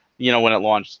Switch, when it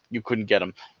launched, you couldn't get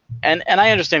them. And I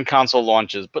understand console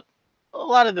launches, but a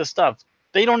lot of this stuff,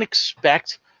 they don't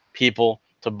expect people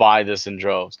to buy this in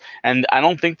droves. And I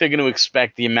don't think they're going to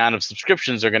expect the amount of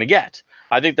subscriptions they're going to get.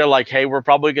 I think they're like, hey, we're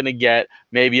probably going to get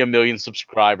maybe 1 million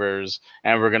subscribers,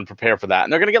 and we're going to prepare for that.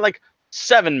 And they're going to get like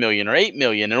 7 million or 8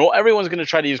 million, and everyone's going to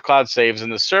try to use cloud saves,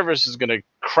 and the service is going to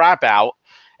crap out,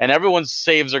 and everyone's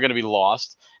saves are going to be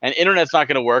lost. And internet's not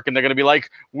going to work, and they're going to be like,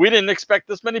 we didn't expect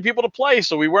this many people to play,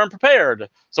 so we weren't prepared.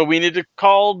 So we need to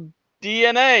call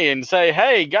DNA and say,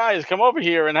 hey, guys, come over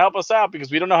here and help us out because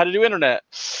we don't know how to do internet.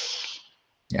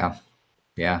 Yeah.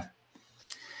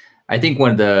 I think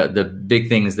one of the big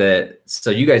things that, so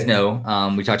you guys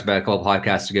know, we talked about a couple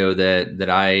podcasts ago that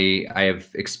I have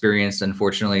experienced,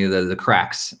 unfortunately, the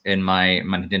cracks in my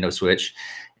Nintendo Switch,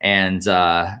 and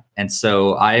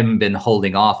so I've been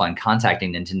holding off on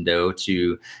contacting Nintendo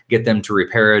to get them to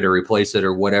repair it or replace it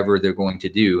or whatever they're going to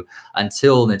do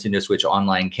until Nintendo Switch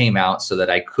Online came out, so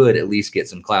that I could at least get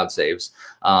some cloud saves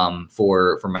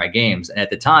for my games. And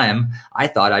at the time, I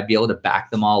thought I'd be able to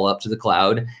back them all up to the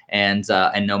cloud, and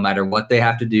no matter what they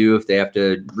have to do, if they have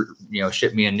to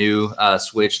ship me a new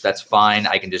Switch, that's fine.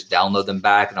 I can just download them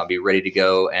back and I'll be ready to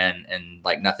go, and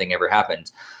like nothing ever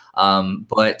happened.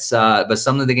 But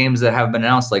some of the games that have been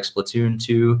announced, like Splatoon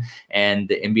 2 and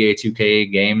the NBA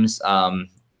 2K games,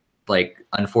 like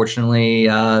unfortunately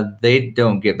they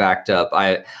don't get backed up.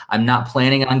 I'm not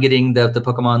planning on getting the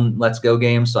Pokemon Let's Go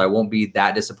game, so I won't be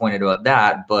that disappointed about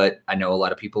that, but I know a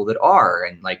lot of people that are,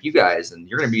 and like you guys, and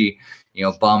you're gonna be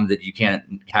bummed that you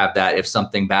can't have that if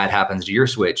something bad happens to your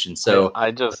Switch. And so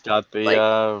I just got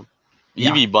the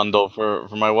Eevee bundle for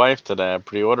my wife today. I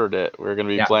pre-ordered it. We're gonna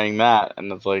be playing that,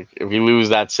 and it's like if we lose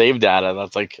that save data,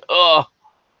 that's like, oh,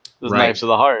 this knife to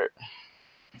the heart.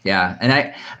 Yeah, and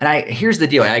I here's the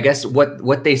deal. I guess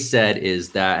what they said is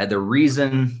that the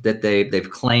reason that they've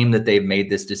claimed that they've made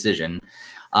this decision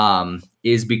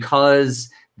is because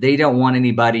they don't want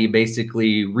anybody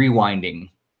basically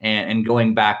rewinding and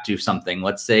going back to something.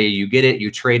 Let's say you get it,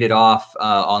 you trade it off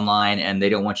online, and they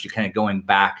don't want you kind of going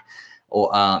back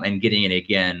and getting it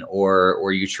again,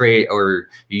 or you trade or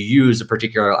you use a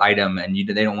particular item and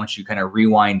they don't want you kind of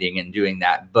rewinding and doing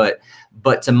that. But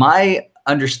to my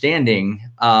understanding,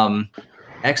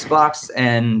 Xbox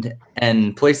and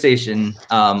PlayStation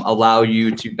allow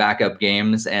you to back up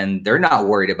games, and they're not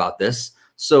worried about this.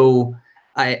 So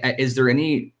is there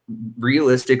any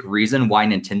realistic reason why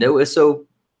Nintendo is so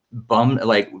bummed,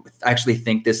 like actually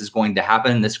think this is going to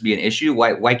happen, this would be an issue?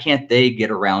 Why can't they get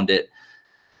around it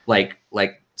like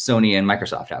Sony and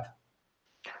Microsoft have?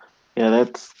 Yeah,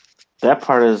 that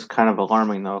part is kind of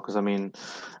alarming though, because I mean,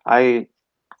 I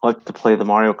like to play the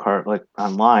Mario Kart like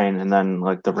online, and then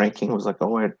like the ranking was like,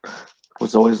 oh, I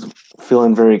was always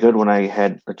feeling very good when I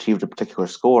had achieved a particular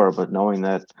score, but knowing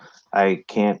that I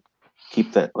can't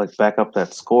keep that, like back up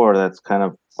that score, that's kind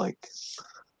of like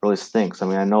really stinks. I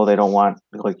mean, I know they don't want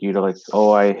like you to like,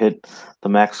 oh, I hit the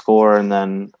max score and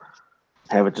then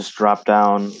have it just drop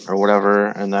down or whatever,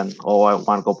 and then, oh, I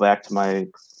want to go back to my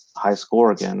high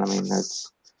score again. I mean,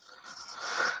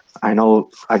 I know,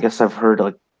 I guess I've heard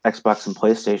like Xbox and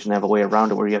PlayStation have a way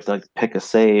around it where you have to like pick a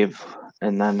save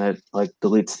and then it like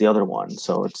deletes the other one.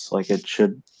 So it's like it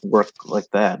should work like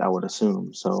that, I would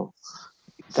assume. So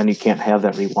then you can't have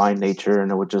that rewind nature, and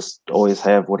it would just always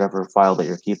have whatever file that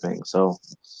you're keeping. So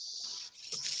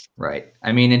right.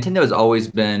 I mean, Nintendo has always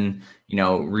been,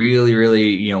 really,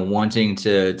 really, wanting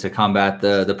to combat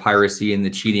the piracy and the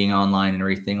cheating online and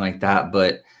everything like that.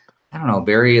 But I don't know,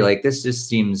 Barry, like this just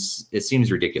seems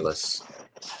ridiculous.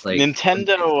 Like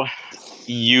Nintendo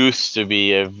used to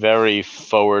be a very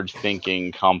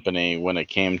forward-thinking company when it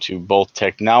came to both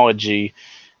technology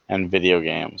and video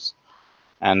games.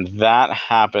 And that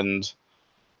happened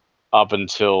up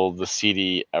until the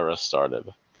CD era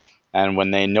started. And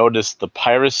when they noticed the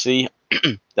piracy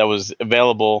that was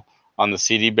available on the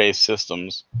CD-based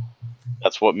systems,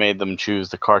 that's what made them choose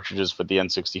the cartridges for the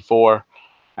N64.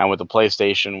 And with the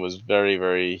PlayStation, was very,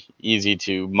 very easy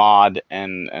to mod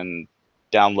and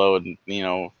download,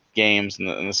 games. And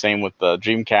the same with the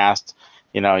Dreamcast.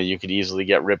 You could easily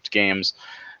get ripped games.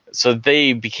 So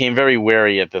they became very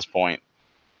wary at this point,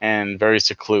 and very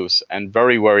secluse, and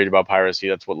very worried about piracy.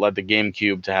 That's what led the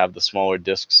GameCube to have the smaller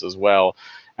discs as well.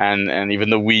 And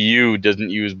even the Wii U doesn't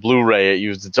use Blu-ray; it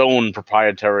used its own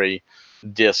proprietary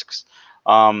discs.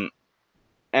 And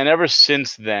ever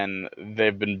since then,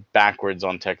 they've been backwards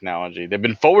on technology. They've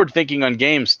been forward-thinking on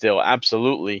games still,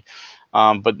 absolutely,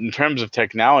 but in terms of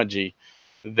technology,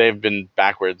 they've been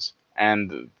backwards.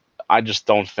 And I just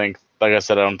don't think, like I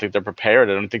said, I don't think they're prepared.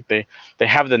 I don't think they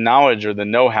have the knowledge or the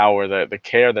know-how or the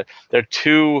care. That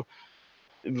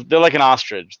they're like an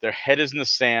ostrich. Their head is in the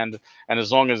sand, and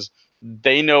as long as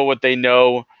they know what they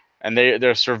know and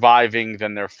they're surviving,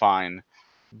 then they're fine.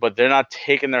 But they're not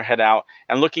taking their head out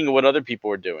and looking at what other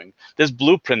people are doing. There's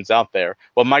blueprints out there.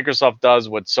 What Microsoft does,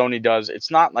 what Sony does,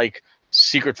 it's not like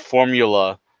secret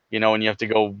formula, and you have to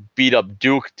go beat up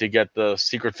Duke to get the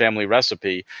secret family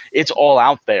recipe. It's all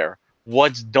out there.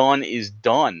 What's done is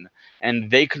done.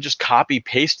 And they could just copy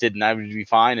paste it, and I would be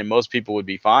fine, and most people would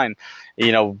be fine.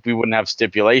 We wouldn't have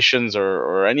stipulations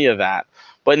or any of that.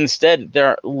 But instead,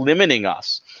 they're limiting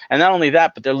us. And not only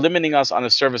that, but they're limiting us on a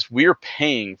service we're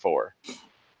paying for.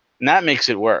 And that makes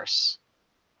it worse.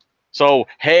 So,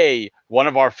 hey, one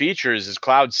of our features is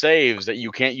cloud saves that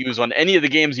you can't use on any of the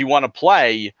games you want to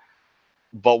play,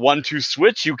 but 1-2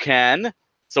 Switch you can.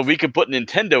 So we could put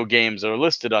Nintendo games that are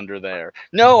listed under there.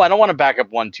 No, I don't want to back up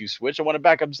 1-2 Switch. I want to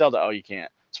back up Zelda. Oh, you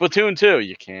can't. Splatoon 2,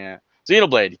 you can't.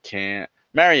 Xenoblade, you can't.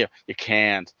 Mario, you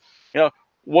can't.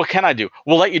 What can I do?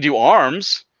 We'll let you do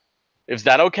ARMS. Is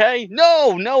that okay?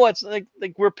 No, it's like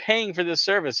we're paying for this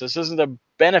service. This isn't a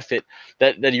benefit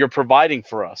that you're providing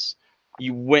for us.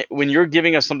 When you're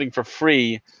giving us something for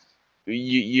free,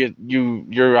 you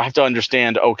have to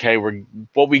understand, okay,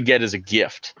 what we get is a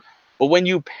gift. But when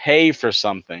you pay for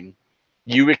something,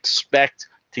 you expect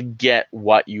to get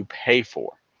what you pay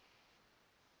for.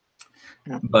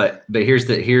 But here's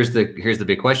the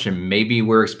big question. Maybe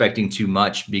we're expecting too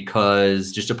much,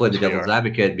 because just to play the devil's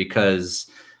advocate, because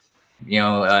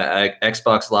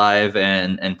Xbox Live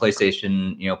and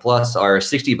PlayStation Plus are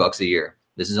 $60 a year.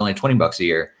 This is only $20 a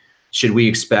year. Should we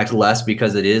expect less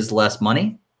because it is less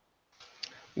money?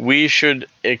 We should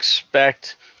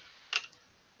expect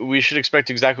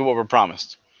exactly what we're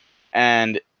promised.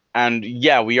 And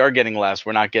yeah, we are getting less.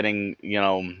 We're not getting,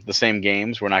 the same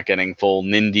games. We're not getting full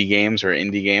Nindy games or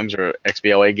indie games or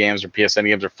XBLA games or PSN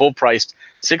games or full priced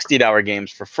 60-hour games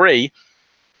for free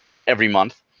every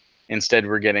month. Instead,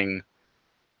 we're getting,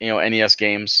 NES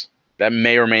games that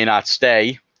may or may not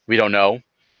stay. We don't know.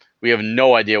 We have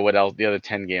no idea what else the other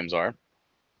 10 games are.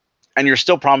 And you're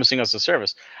still promising us a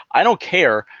service. I don't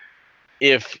care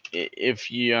if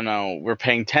we're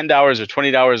paying $10 or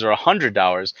 $20 or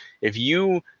 $100. If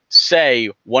you say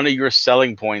one of your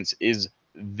selling points is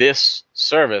this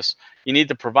service, you need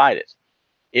to provide it.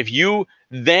 If you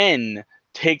then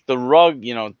take the rug,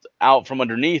 out from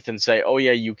underneath and say, oh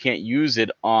yeah, you can't use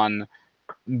it on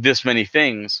this many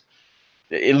things,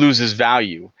 it loses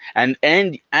value, and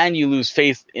you lose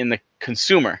faith in the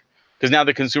consumer, because now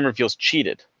the consumer feels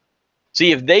cheated.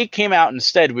 See, if they came out and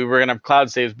said we were going to have cloud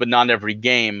saves, but not every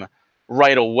game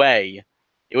right away,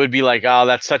 it would be like, oh,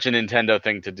 that's such a Nintendo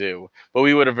thing to do. But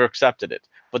we would have accepted it.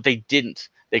 But they didn't.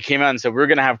 They came out and said, we're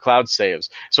going to have cloud saves.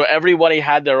 So everybody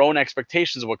had their own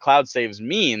expectations of what cloud saves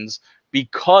means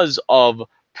because of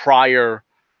prior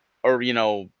or,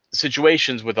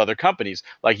 situations with other companies.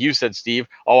 Like you said, Steve,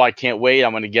 oh, I can't wait.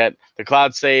 I'm going to get the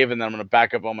cloud save, and then I'm going to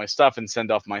back up all my stuff and send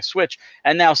off my Switch.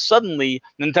 And now suddenly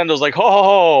Nintendo's like,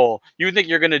 ho, you think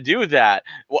you're going to do that?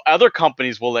 Well, other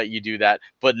companies will let you do that,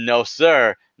 but no,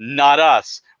 sir, not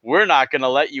us. We're not going to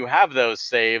let you have those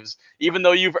saves, even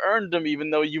though you've earned them, even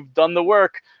though you've done the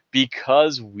work,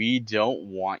 because we don't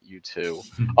want you to.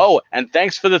 Oh, and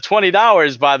thanks for the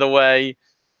 $20, by the way.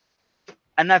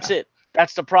 And that's it.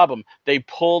 That's the problem. They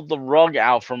pulled the rug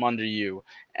out from under you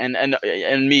and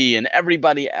me and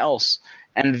everybody else.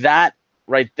 And that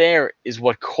right there is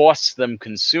what costs them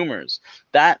consumers.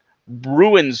 That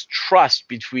ruins trust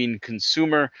between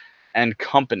consumer and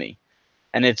company.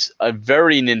 And it's a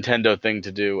very Nintendo thing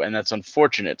to do. And that's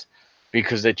unfortunate,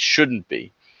 because it shouldn't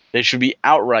be. They should be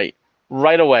outright,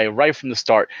 right away, right from the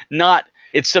start.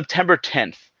 It's September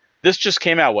 10th. This just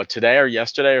came out, today or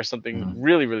yesterday or something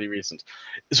really, really recent.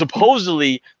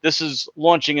 Supposedly, this is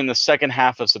launching in the second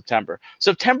half of September.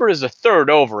 September is a third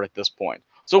over at this point.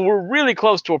 So we're really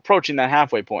close to approaching that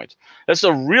halfway point. That's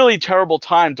a really terrible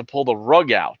time to pull the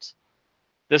rug out.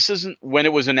 This isn't when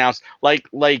it was announced. Like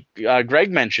Greg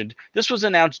mentioned, this was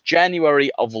announced January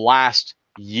of last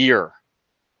year.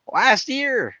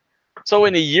 So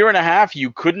in a year and a half,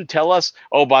 you couldn't tell us,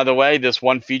 oh, by the way, this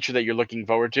one feature that you're looking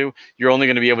forward to, you're only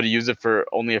going to be able to use it for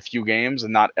only a few games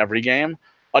and not every game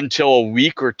until a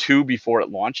week or two before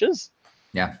it launches?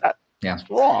 Yeah. That's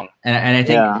wrong. And I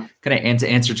think kind of to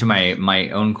answer to my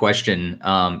own question,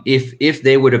 if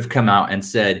they would have come out and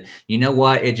said, you know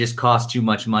what, it just costs too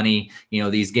much money.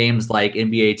 These games like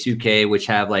NBA 2K, which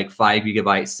have like 5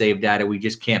 GB save data, we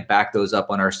just can't back those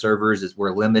up on our servers as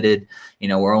we're limited.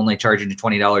 We're only charging you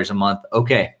 $20 a month.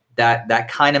 Okay, that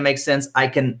kind of makes sense. I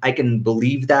can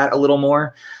believe that a little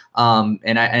more.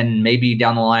 And maybe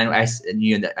down the line,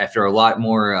 after a lot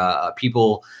more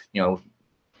people,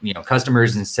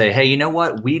 customers, and say, hey, you know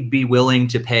what, we'd be willing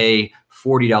to pay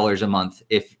 $40 a month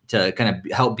to kind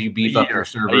of help you beef up your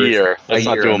servers. A year. Let's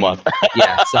not do a month.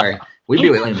 Yeah, sorry. We'd be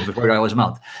willing to pay $40 a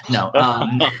month. No,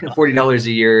 $40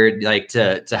 a year, like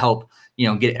to help,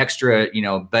 get extra,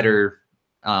 better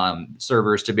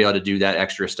servers to be able to do that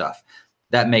extra stuff.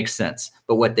 That makes sense.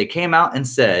 But what they came out and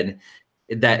said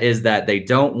that they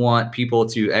don't want people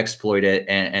to exploit it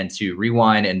and to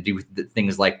rewind and do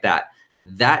things like that.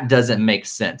 That doesn't make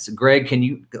sense. Greg, can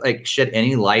you shed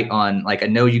any light on, I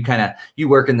know you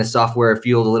work in the software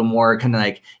field a little more,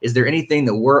 is there anything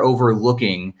that we're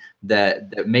overlooking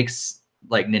that makes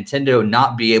like Nintendo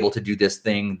not be able to do this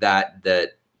thing that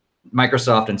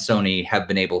Microsoft and Sony have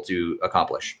been able to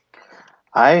accomplish?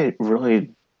 I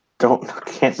really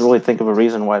can't really think of a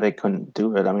reason why they couldn't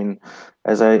do it. I mean,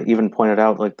 as I even pointed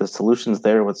out, like the solutions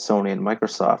there with Sony and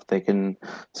Microsoft, they can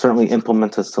certainly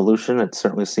implement a solution. It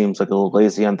certainly seems like a little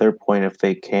lazy on their point if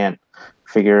they can't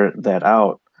figure that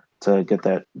out to get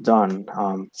that done.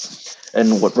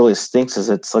 And what really stinks is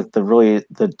it's like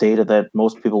the data that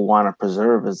most people want to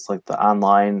preserve is like the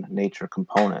online nature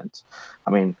component.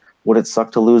 I mean, would it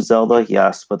suck to lose Zelda?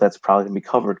 Yes, but that's probably gonna be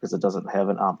covered because it doesn't have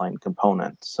an online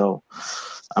component. So,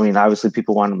 I mean, obviously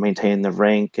people want to maintain the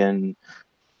rank and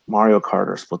Mario Kart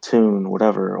or Splatoon,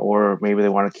 whatever, or maybe they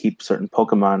want to keep certain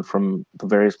Pokemon from the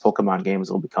various Pokemon games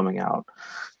that will be coming out.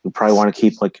 You probably want to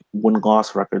keep like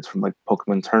win-loss records from like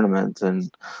Pokemon tournaments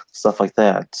and stuff like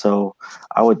that. So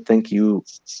I would think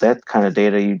that kind of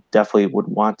data you definitely would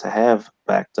want to have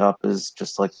backed up is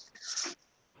just like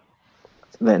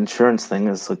that insurance thing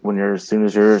is like when as soon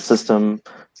as your system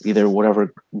either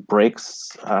whatever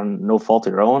breaks on no fault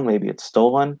of your own, maybe it's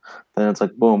stolen, then it's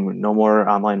like boom, no more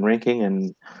online ranking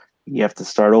and you have to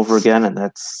start over again. And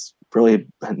that's really,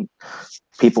 and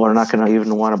people are not going to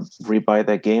even want to rebuy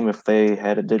that game if they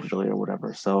had it digitally or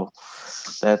whatever. So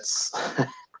that's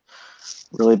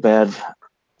really bad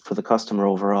for the customer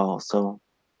overall. So,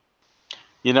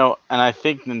 You know, and I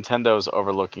think Nintendo's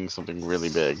overlooking something really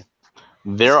big.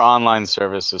 Their online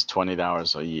service is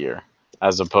 $20 a year,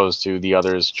 as opposed to the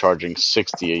others charging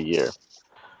 $60 a year.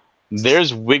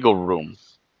 There's wiggle room.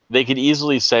 They could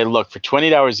easily say, look, for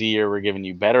 $20 a year, we're giving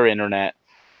you better internet,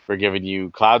 we're giving you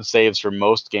cloud saves for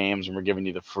most games, and we're giving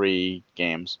you the free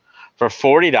games. For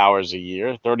 $40 a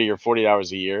year, $30 or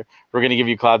 $40 a year, we're going to give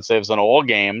you cloud saves on all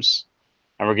games,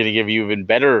 and we're going to give you even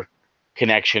better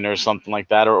connection or something like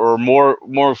that, or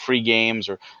more free games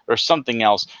or something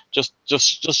else, just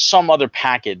some other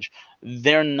package.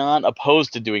 They're not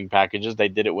opposed to doing packages. They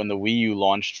did it when the Wii U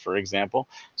launched, for example.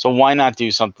 So why not do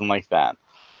something like that,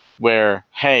 where,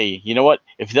 hey, you know what,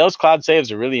 if those cloud saves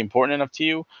are really important enough to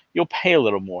you, you'll pay a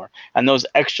little more, and those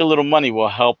extra little money will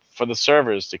help for the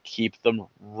servers to keep them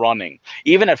running.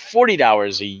 Even at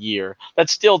 $40 a year,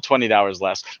 that's still $20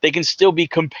 less. They can still be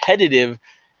competitive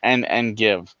and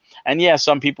give. And yeah,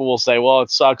 some people will say, well,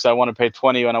 it sucks, I want to pay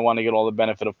 20 and I want to get all the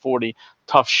benefit of 40.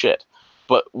 Tough shit.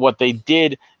 But what they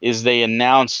did is they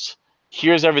announced,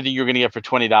 here's everything you're going to get for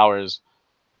 $20.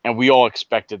 And we all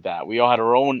expected that. We all had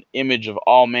our own image of,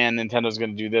 oh man, Nintendo's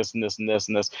going to do this and this and this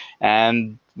and this.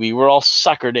 And we were all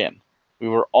suckered in. We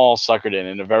were all suckered in.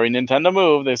 In a very Nintendo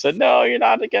move, they said, no, you're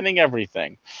not getting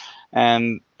everything.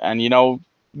 And you know,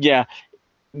 yeah,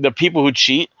 the people who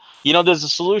cheat, you know, there's a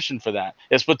solution for that.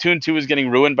 If Splatoon 2 is getting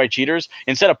ruined by cheaters,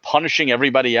 instead of punishing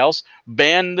everybody else,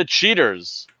 ban the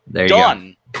cheaters. There you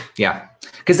Done. go. Yeah.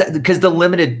 Because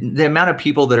the amount of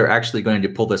people that are actually going to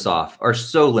pull this off are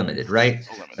so limited, right?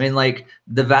 So limited. I mean, like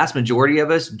the vast majority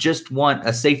of us just want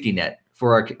a safety net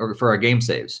for our game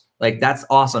saves. Like that's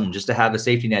awesome just to have a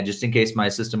safety net just in case my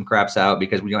system craps out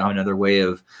because we don't have another way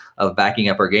of backing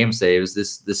up our game saves.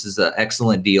 This is an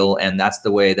excellent deal, and that's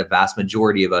the way the vast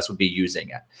majority of us would be using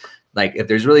it. Like if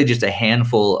there's really just a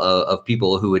handful of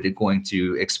people who are going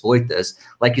to exploit this,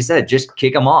 like you said, just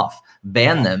kick them off,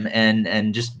 ban them,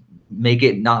 and just make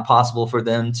it not possible for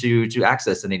them to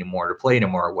access it anymore, to play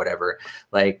anymore, or whatever.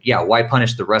 Like, yeah, why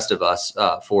punish the rest of us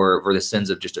for the sins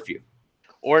of just a few?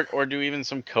 Or do even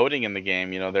some coding in the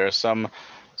game. You know, there are some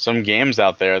games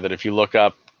out there that if you look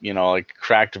up, you know, like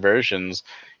cracked versions,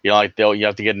 you know, like you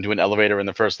have to get into an elevator in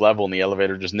the first level, and the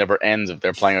elevator just never ends if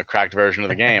they're playing a cracked version of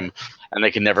the game, and they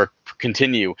can never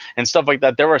continue and stuff like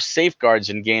that. There are safeguards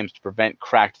in games to prevent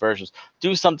cracked versions.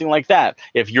 Do something like that.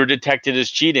 If you're detected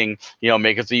as cheating, you know,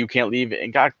 make it so you can't leave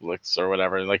in conflicts or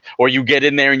whatever. Like, or you get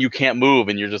in there and you can't move,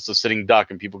 and you're just a sitting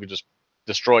duck, and people can just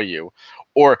destroy you,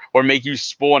 or make you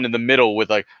spawn in the middle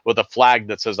with a flag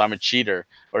that says I'm a cheater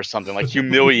or something, like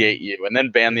humiliate you and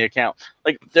then ban the account.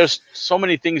 Like there's so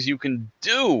many things you can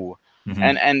do. Mm-hmm.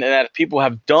 and that people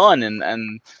have done, and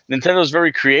Nintendo's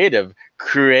very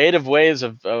creative ways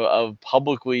of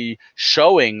publicly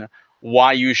showing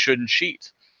why you shouldn't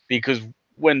cheat, because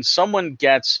when someone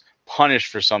gets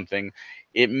punished for something,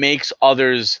 it makes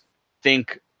others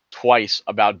think twice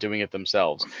about doing it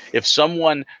themselves. If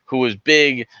someone who was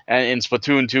big in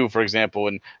Splatoon 2, for example,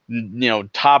 and you know,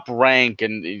 top rank,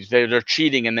 and they're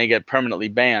cheating and they get permanently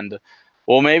banned,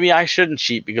 well, maybe I shouldn't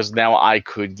cheat because now I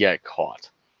could get caught.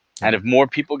 And if more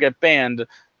people get banned,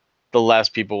 the less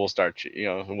people will start, you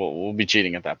know, will be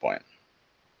cheating at that point.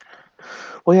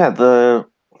 well, yeah, the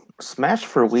Smash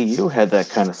for Wii U had that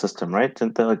kind of system, right?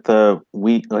 Didn't the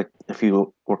Wii, like if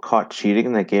you were caught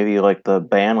cheating. They gave you like the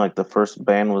ban, like the first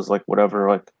ban was like whatever,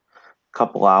 like a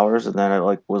couple hours, and then it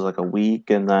like was like a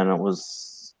week, and then it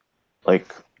was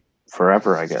like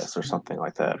forever, I guess, or something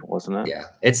like that, wasn't it? Yeah,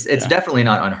 it's definitely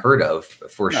not unheard of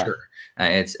for No. sure.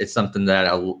 It's something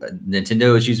that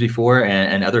Nintendo has used before,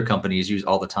 and other companies use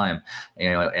all the time.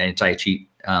 Anti-cheat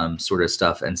sort of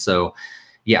stuff. And so,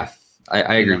 yeah,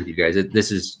 I agree with you guys.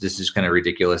 This is kind of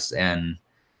ridiculous, and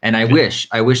I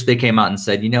wish they came out and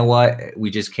said, you know what,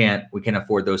 we can't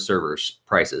afford those servers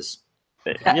prices.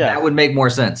 That would make more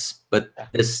sense, but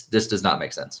this does not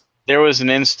make sense. There was an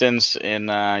instance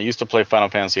in I used to play Final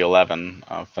Fantasy XI,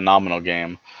 a phenomenal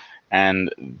game,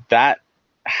 and there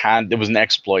was an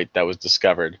exploit that was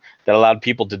discovered that allowed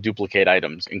people to duplicate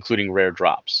items, including rare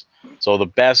drops. So the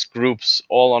best groups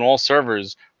on all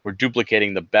servers were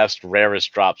duplicating the best,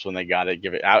 rarest drops when they got it,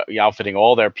 outfitting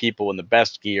all their people in the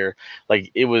best gear. Like,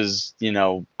 it was,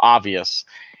 obvious.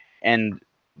 And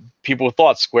people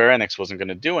thought Square Enix wasn't going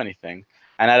to do anything.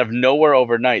 And out of nowhere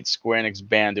overnight, Square Enix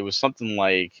banned, it was something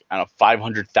like, I don't know,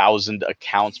 500,000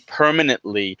 accounts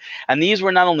permanently. And these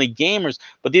were not only gamers,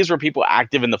 but these were people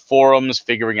active in the forums,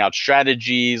 figuring out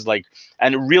strategies,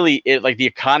 and really, the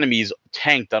economies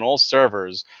tanked on all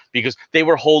servers because they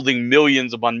were holding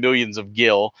millions upon millions of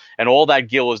gil, and all that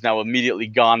gil is now immediately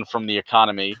gone from the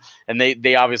economy. And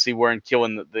they obviously weren't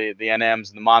killing the NMs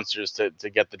and the monsters to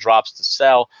get the drops to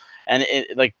sell. And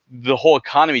the whole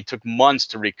economy took months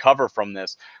to recover from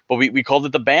this, but we called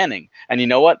it the banning. And you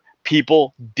know what?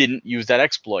 People didn't use that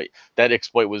exploit. That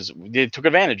exploit they took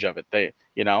advantage of it.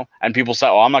 And people say,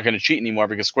 oh, I'm not going to cheat anymore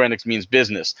because Square Enix means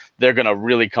business. They're going to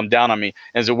really come down on me.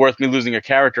 And is it worth me losing a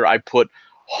character I put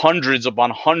hundreds upon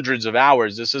hundreds of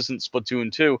hours? This isn't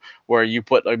Splatoon 2 where you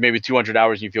put maybe 200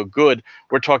 hours and you feel good.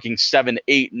 We're talking 700,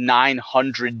 800,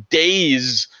 900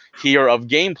 days here of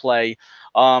gameplay.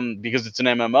 Because it's an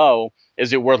MMO.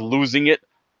 Is it worth losing it,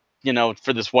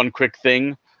 for this one quick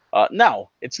thing? No,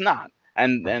 it's not.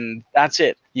 And that's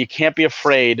it. You can't be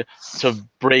afraid to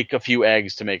break a few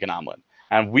eggs to make an omelet.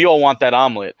 And we all want that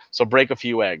omelet, so break a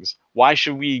few eggs. Why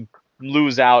should we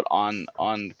lose out on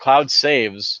cloud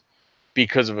saves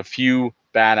because of a few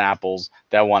bad apples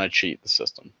that want to cheat the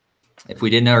system? If we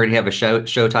didn't already have a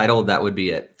show title, that would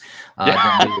be it.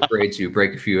 Don't be afraid to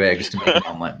break a few eggs to make an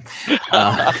omelet.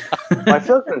 Well, I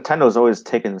feel like Nintendo's always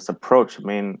taken this approach. I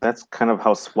mean, that's kind of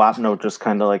how Swapnote just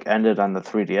kind of like ended on the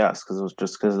 3DS, because it was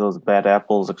just because of those bad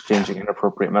apples exchanging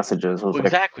inappropriate messages. It was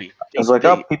exactly.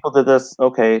 Oh, people did this.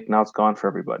 Okay, now it's gone for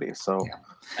everybody. So,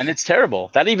 and it's terrible.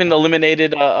 That even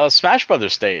eliminated a Smash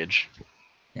Brothers stage.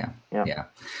 Yeah.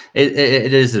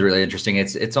 It is really interesting.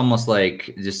 It's almost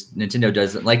like just Nintendo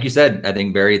doesn't, like you said, I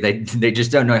think, Barry, they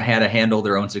just don't know how to handle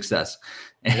their own success.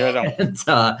 Yeah,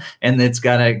 and it's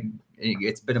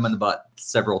bit them in the butt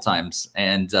several times.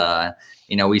 And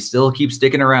we still keep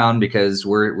sticking around because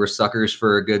we're suckers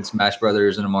for a good Smash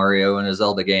Brothers and a Mario and a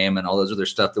Zelda game and all those other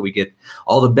stuff that we get,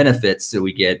 all the benefits that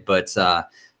we get. But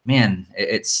man,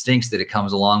 it stinks that it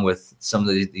comes along with some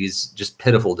of these just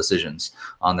pitiful decisions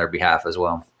on their behalf as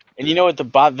well. And you know what, the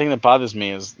thing that bothers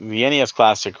me is the NES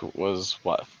Classic was,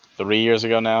 3 years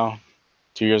ago now?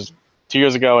 2 years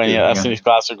ago, and SNES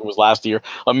Classic was last year.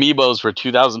 Amiibos were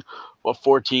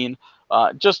 2014.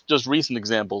 Just recent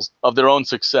examples of their own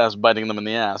success biting them in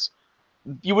the ass.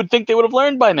 You would think they would have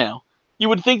learned by now. You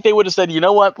would think they would have said, you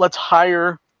know what, let's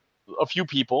hire a few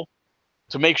people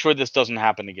to make sure this doesn't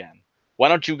happen again. Why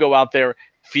don't you go out there,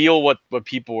 feel what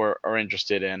people are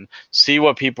interested in, see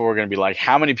what people are going to be like,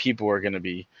 how many people are going to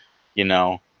be,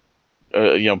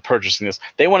 purchasing this.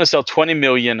 They want to sell 20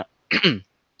 million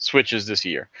Switches this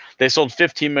year. They sold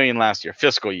 15 million last year,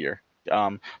 fiscal year.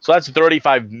 So that's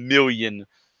 35 million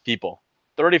people.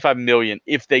 35 million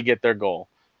if they get their goal.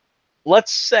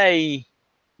 Let's say,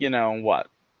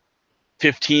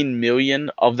 15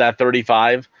 million of that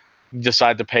 35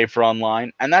 decide to pay for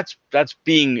online, and that's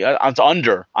being it's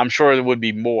under. I'm sure it would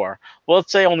be more. Well,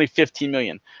 let's say only 15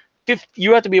 million.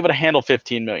 You have to be able to handle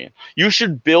 15 million. You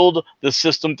should build the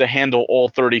system to handle all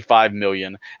 35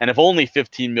 million. And if only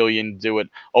 15 million do it,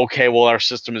 okay, well, our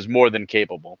system is more than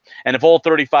capable. And if all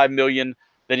 35 million,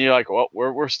 then you're like, well,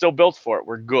 we're still built for it.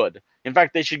 We're good. In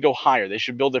fact, they should go higher. They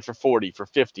should build it for 40, for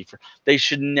 50. They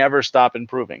should never stop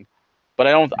improving. But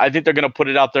I think they're going to put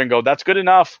it out there and go, that's good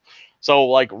enough.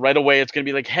 So right away, it's going to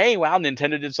be like, hey, wow,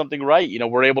 Nintendo did something right.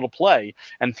 We're able to play.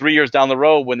 And 3 years down the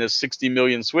road, when there's 60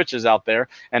 million Switches out there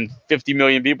and 50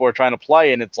 million people are trying to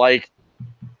play, and it's like,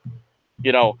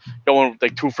 going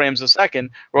like 2 frames a second,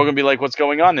 we're all going to be like, what's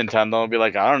going on, Nintendo? They'll be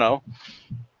like, I don't know.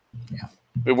 Yeah.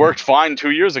 It worked fine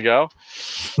 2 years ago.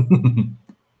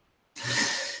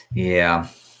 Yeah.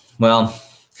 Well,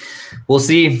 We'll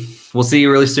see. We'll see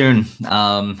you really soon.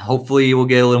 Hopefully, we'll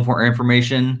get a little more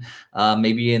information.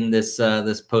 Maybe in this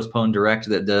postponed direct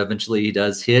that eventually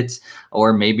does hit,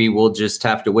 or maybe we'll just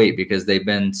have to wait because they've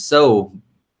been so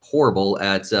horrible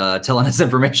at telling us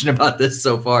information about this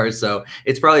so far. So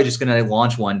it's probably just going to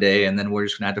launch one day, and then we're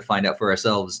just going to have to find out for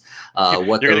ourselves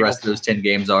what the rest of those 10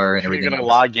 games are and everything. You're going to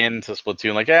log into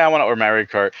Splatoon like, yeah, I want to, or Mario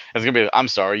Kart. It's going to be, I'm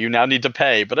sorry, you now need to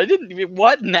pay. But I didn't.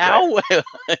 What now? Right.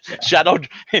 Shadow.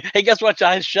 Hey, guess what,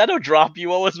 guys? Shadow drop.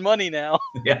 You owe us money now.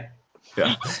 Yeah.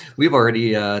 Yeah. We've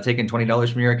already taken $20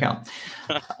 from your account.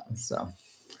 So.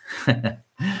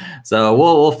 So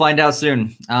we'll find out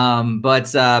soon.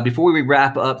 But before we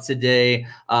wrap up today,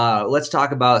 let's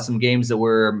talk about some games that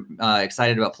we're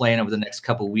excited about playing over the next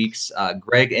couple weeks.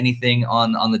 Greg, anything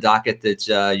on the docket that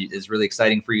is really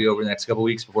exciting for you over the next couple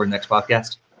weeks before the next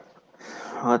podcast?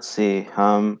 Let's see.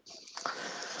 Well,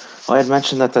 I had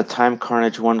mentioned that the Time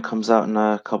Carnage one comes out in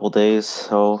a couple days,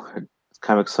 so I'm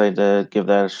kind of excited to give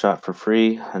that a shot for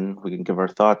free, and we can give our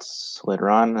thoughts later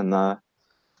on in the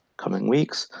coming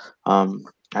weeks.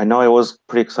 I know I was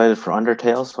pretty excited for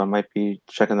Undertale, so I might be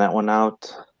checking that one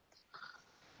out.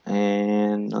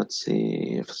 And let's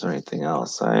see if there's anything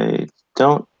else. I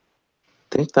don't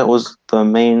think that was the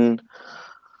main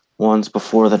ones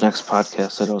before the next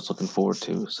podcast that I was looking forward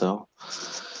to. So,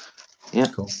 yeah.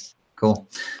 Cool.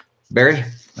 Barry,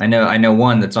 I know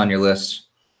one that's on your list.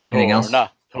 Anything else?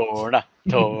 Torna.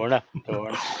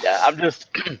 Yeah,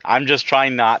 I'm just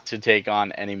trying not to take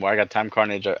on anymore. I got Time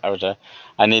Carnage.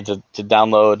 I need to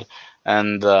download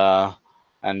and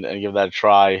give that a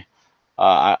try.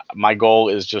 My goal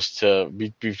is just to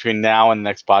between now and the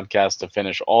next podcast to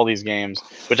finish all these games,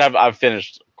 which I've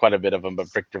finished quite a bit of them,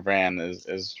 but Victor Van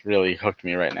is really hooked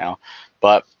me right now.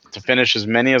 But to finish as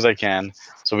many as I can,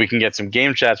 so we can get some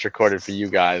game chats recorded for you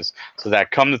guys, so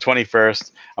that come the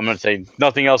 21st, I'm going to say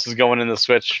nothing else is going in the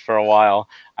Switch for a while.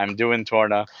 I'm doing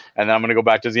Torna, and then I'm going to go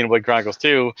back to Xenoblade Chronicles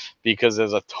 2 because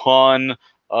there's a ton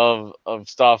of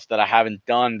stuff that I haven't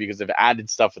done because they've added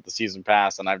stuff with the season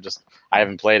pass, and I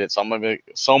haven't played it, so I'm going to be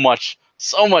so much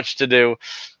to do.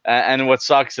 And what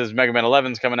sucks is Mega Man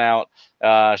 11's coming out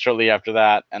shortly after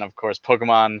that, and of course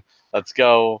Pokemon Let's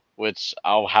Go, which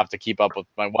I'll have to keep up with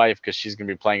my wife because she's going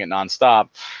to be playing it nonstop.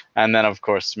 And then, of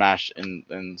course, Smash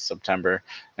in September.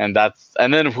 And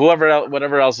then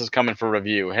whatever else is coming for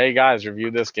review. Hey, guys, review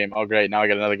this game. Oh, great. Now I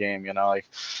got another game, like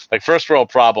first world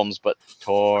problems, but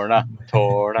Torna.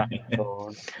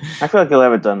 I feel like you'll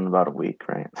have it done in about a week,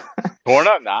 right?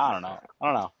 Torna? Nah, I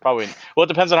don't know. Probably. Well, it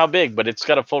depends on how big, but it's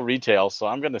got a full retail. So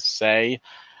I'm going to say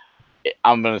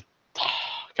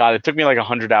God, it took me like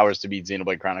 100 hours to beat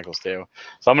Xenoblade Chronicles 2.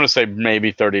 So I'm going to say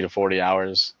maybe 30 to 40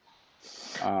 hours.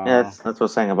 Yeah, that's what I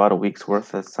was saying, about a week's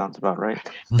worth. That sounds about right.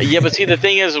 Yeah, but see, the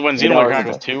thing is, when Xenoblade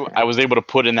Chronicles 2, I was able to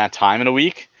put in that time in a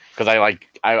week because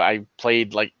I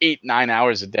played like 8-9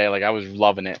 hours a day. Like, I was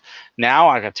loving it. Now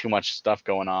I got too much stuff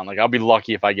going on. Like, I'll be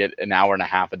lucky if I get an hour and a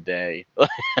half a day.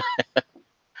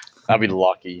 I'll be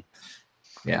lucky.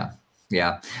 Yeah.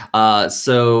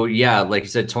 So yeah, like you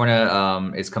said,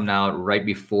 Torna is coming out right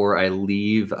before I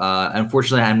leave.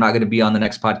 Unfortunately, I'm not going to be on the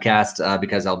next podcast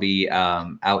because I'll be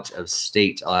out of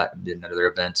state at another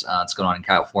event. It's going on in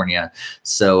California.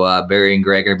 So Barry and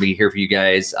Greg are going to be here for you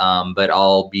guys. But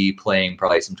I'll be playing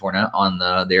probably some Torna on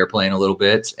the airplane a little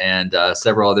bit, and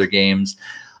several other games.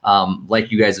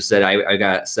 Like you guys have said, I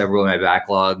got several in my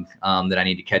backlog that I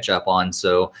need to catch up on.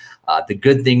 So the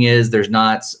good thing is there's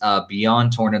not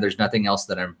beyond Torna, there's nothing else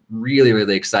that I'm really,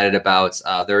 really excited about.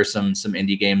 There are some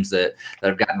indie games that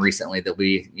I've gotten recently that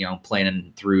we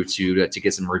playing through to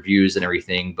get some reviews and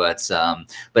everything. But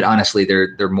honestly,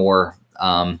 they're more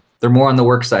on the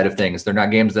work side of things. They're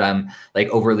not games that I'm like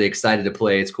overly excited to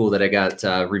play. It's cool that I got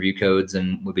review codes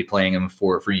and we'll be playing them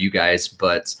for you guys,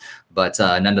 but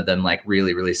none of them like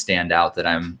really, really stand out that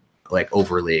I'm like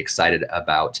overly excited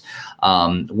about.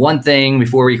 One thing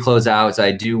before we close out,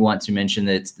 I do want to mention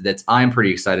that I'm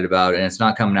pretty excited about, and it's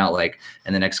not coming out like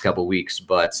in the next couple of weeks,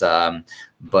 but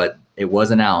it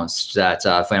was announced that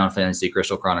Final Fantasy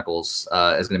Crystal Chronicles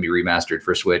is going to be remastered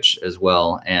for Switch as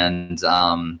well. And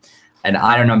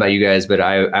I don't know about you guys, but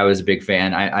I was a big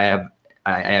fan.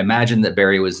 I imagine that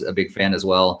Barry was a big fan as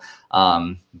well.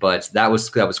 But that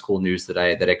was cool news that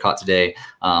I caught today.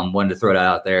 Wanted to throw that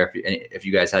out there if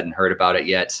you guys hadn't heard about it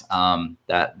yet.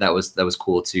 That was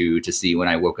cool to see when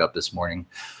I woke up this morning.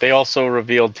 They also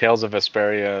revealed Tales of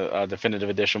Vesperia Definitive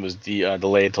Edition was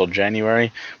delayed till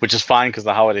January, which is fine because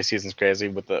the holiday season's crazy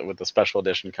with the special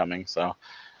edition coming. So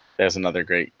there's another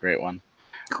great one.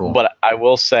 Cool. But I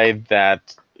will say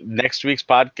that next week's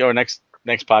next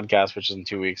podcast, which is in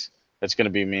 2 weeks, it's going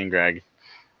to be me and Greg.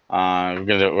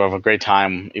 We'll have a great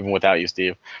time even without you,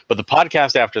 Steve. But the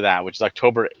podcast after that, which is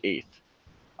October 8th,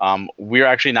 we're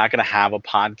actually not going to have a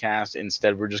podcast.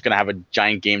 Instead, we're just going to have a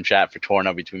giant game chat for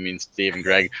Torna between me and Steve and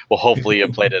Greg. We'll hopefully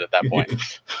have played it at that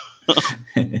point.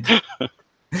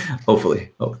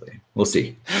 hopefully we'll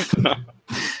see.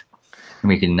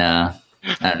 We can I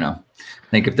don't know, I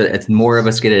think if it's more of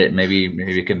us get it,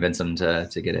 maybe convince them to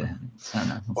get it. I don't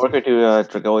know. Or we could do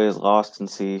Dragolia's Lost and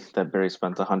see that Barry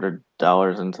spent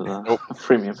 $100 into the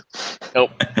premium.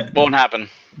 Nope, won't happen.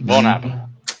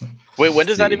 Wait, when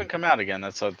does that even come out again?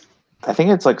 I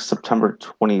think it's like September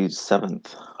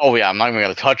 27th. Oh yeah, I'm not even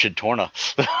gonna touch it, Torna.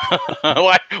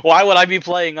 Why would I be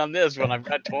playing on this when I've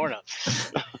got Torna?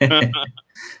 You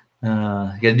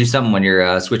gotta do something when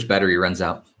your Switch battery runs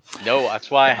out. No, that's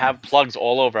why I have plugs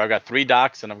all over. I've got 3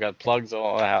 docks and I've got plugs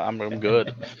I'm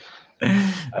good.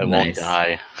 I won't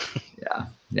die.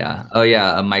 Yeah. Oh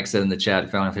yeah. Mike said in the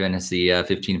chat, Final Fantasy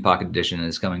 15 Pocket Edition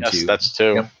is coming too. Yes, that's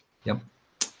too. Yep.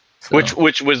 So,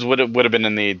 which would have been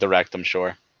in the direct, I'm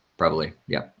sure. Probably.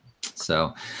 Yep.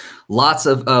 So lots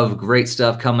of great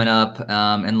stuff coming up.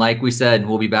 And like we said,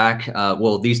 we'll be back.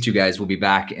 These two guys will be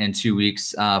back in 2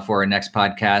 weeks for our next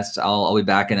podcast. I'll be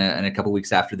back in a couple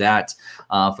weeks after that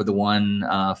for the one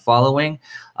following.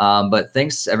 But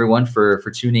thanks everyone for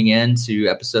tuning in to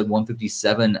episode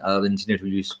 157 of the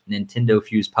Nintendo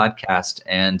Fuse podcast.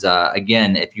 And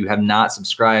again, if you have not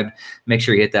subscribed, make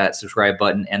sure you hit that subscribe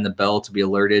button and the bell to be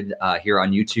alerted here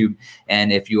on YouTube.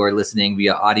 And if you are listening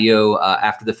via audio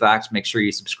after the fact, make sure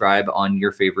you subscribe on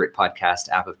your favorite podcast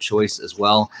app of choice as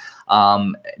well.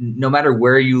 No matter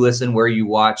where you listen, where you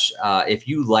watch, if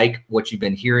you like what you've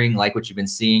been hearing, like what you've been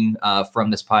seeing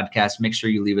from this podcast, make sure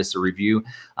you leave us a review.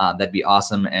 That'd be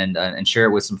awesome. And share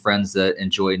it with some friends that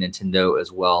enjoy Nintendo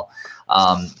as well.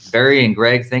 Barry and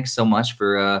Greg, thanks so much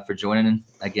for joining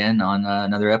again on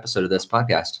another episode of this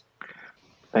podcast.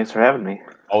 Thanks for having me.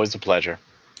 Always a pleasure.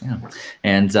 Yeah.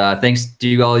 And thanks to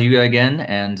you again.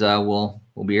 And we'll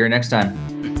be here next time.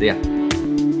 See ya.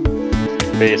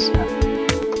 Peace.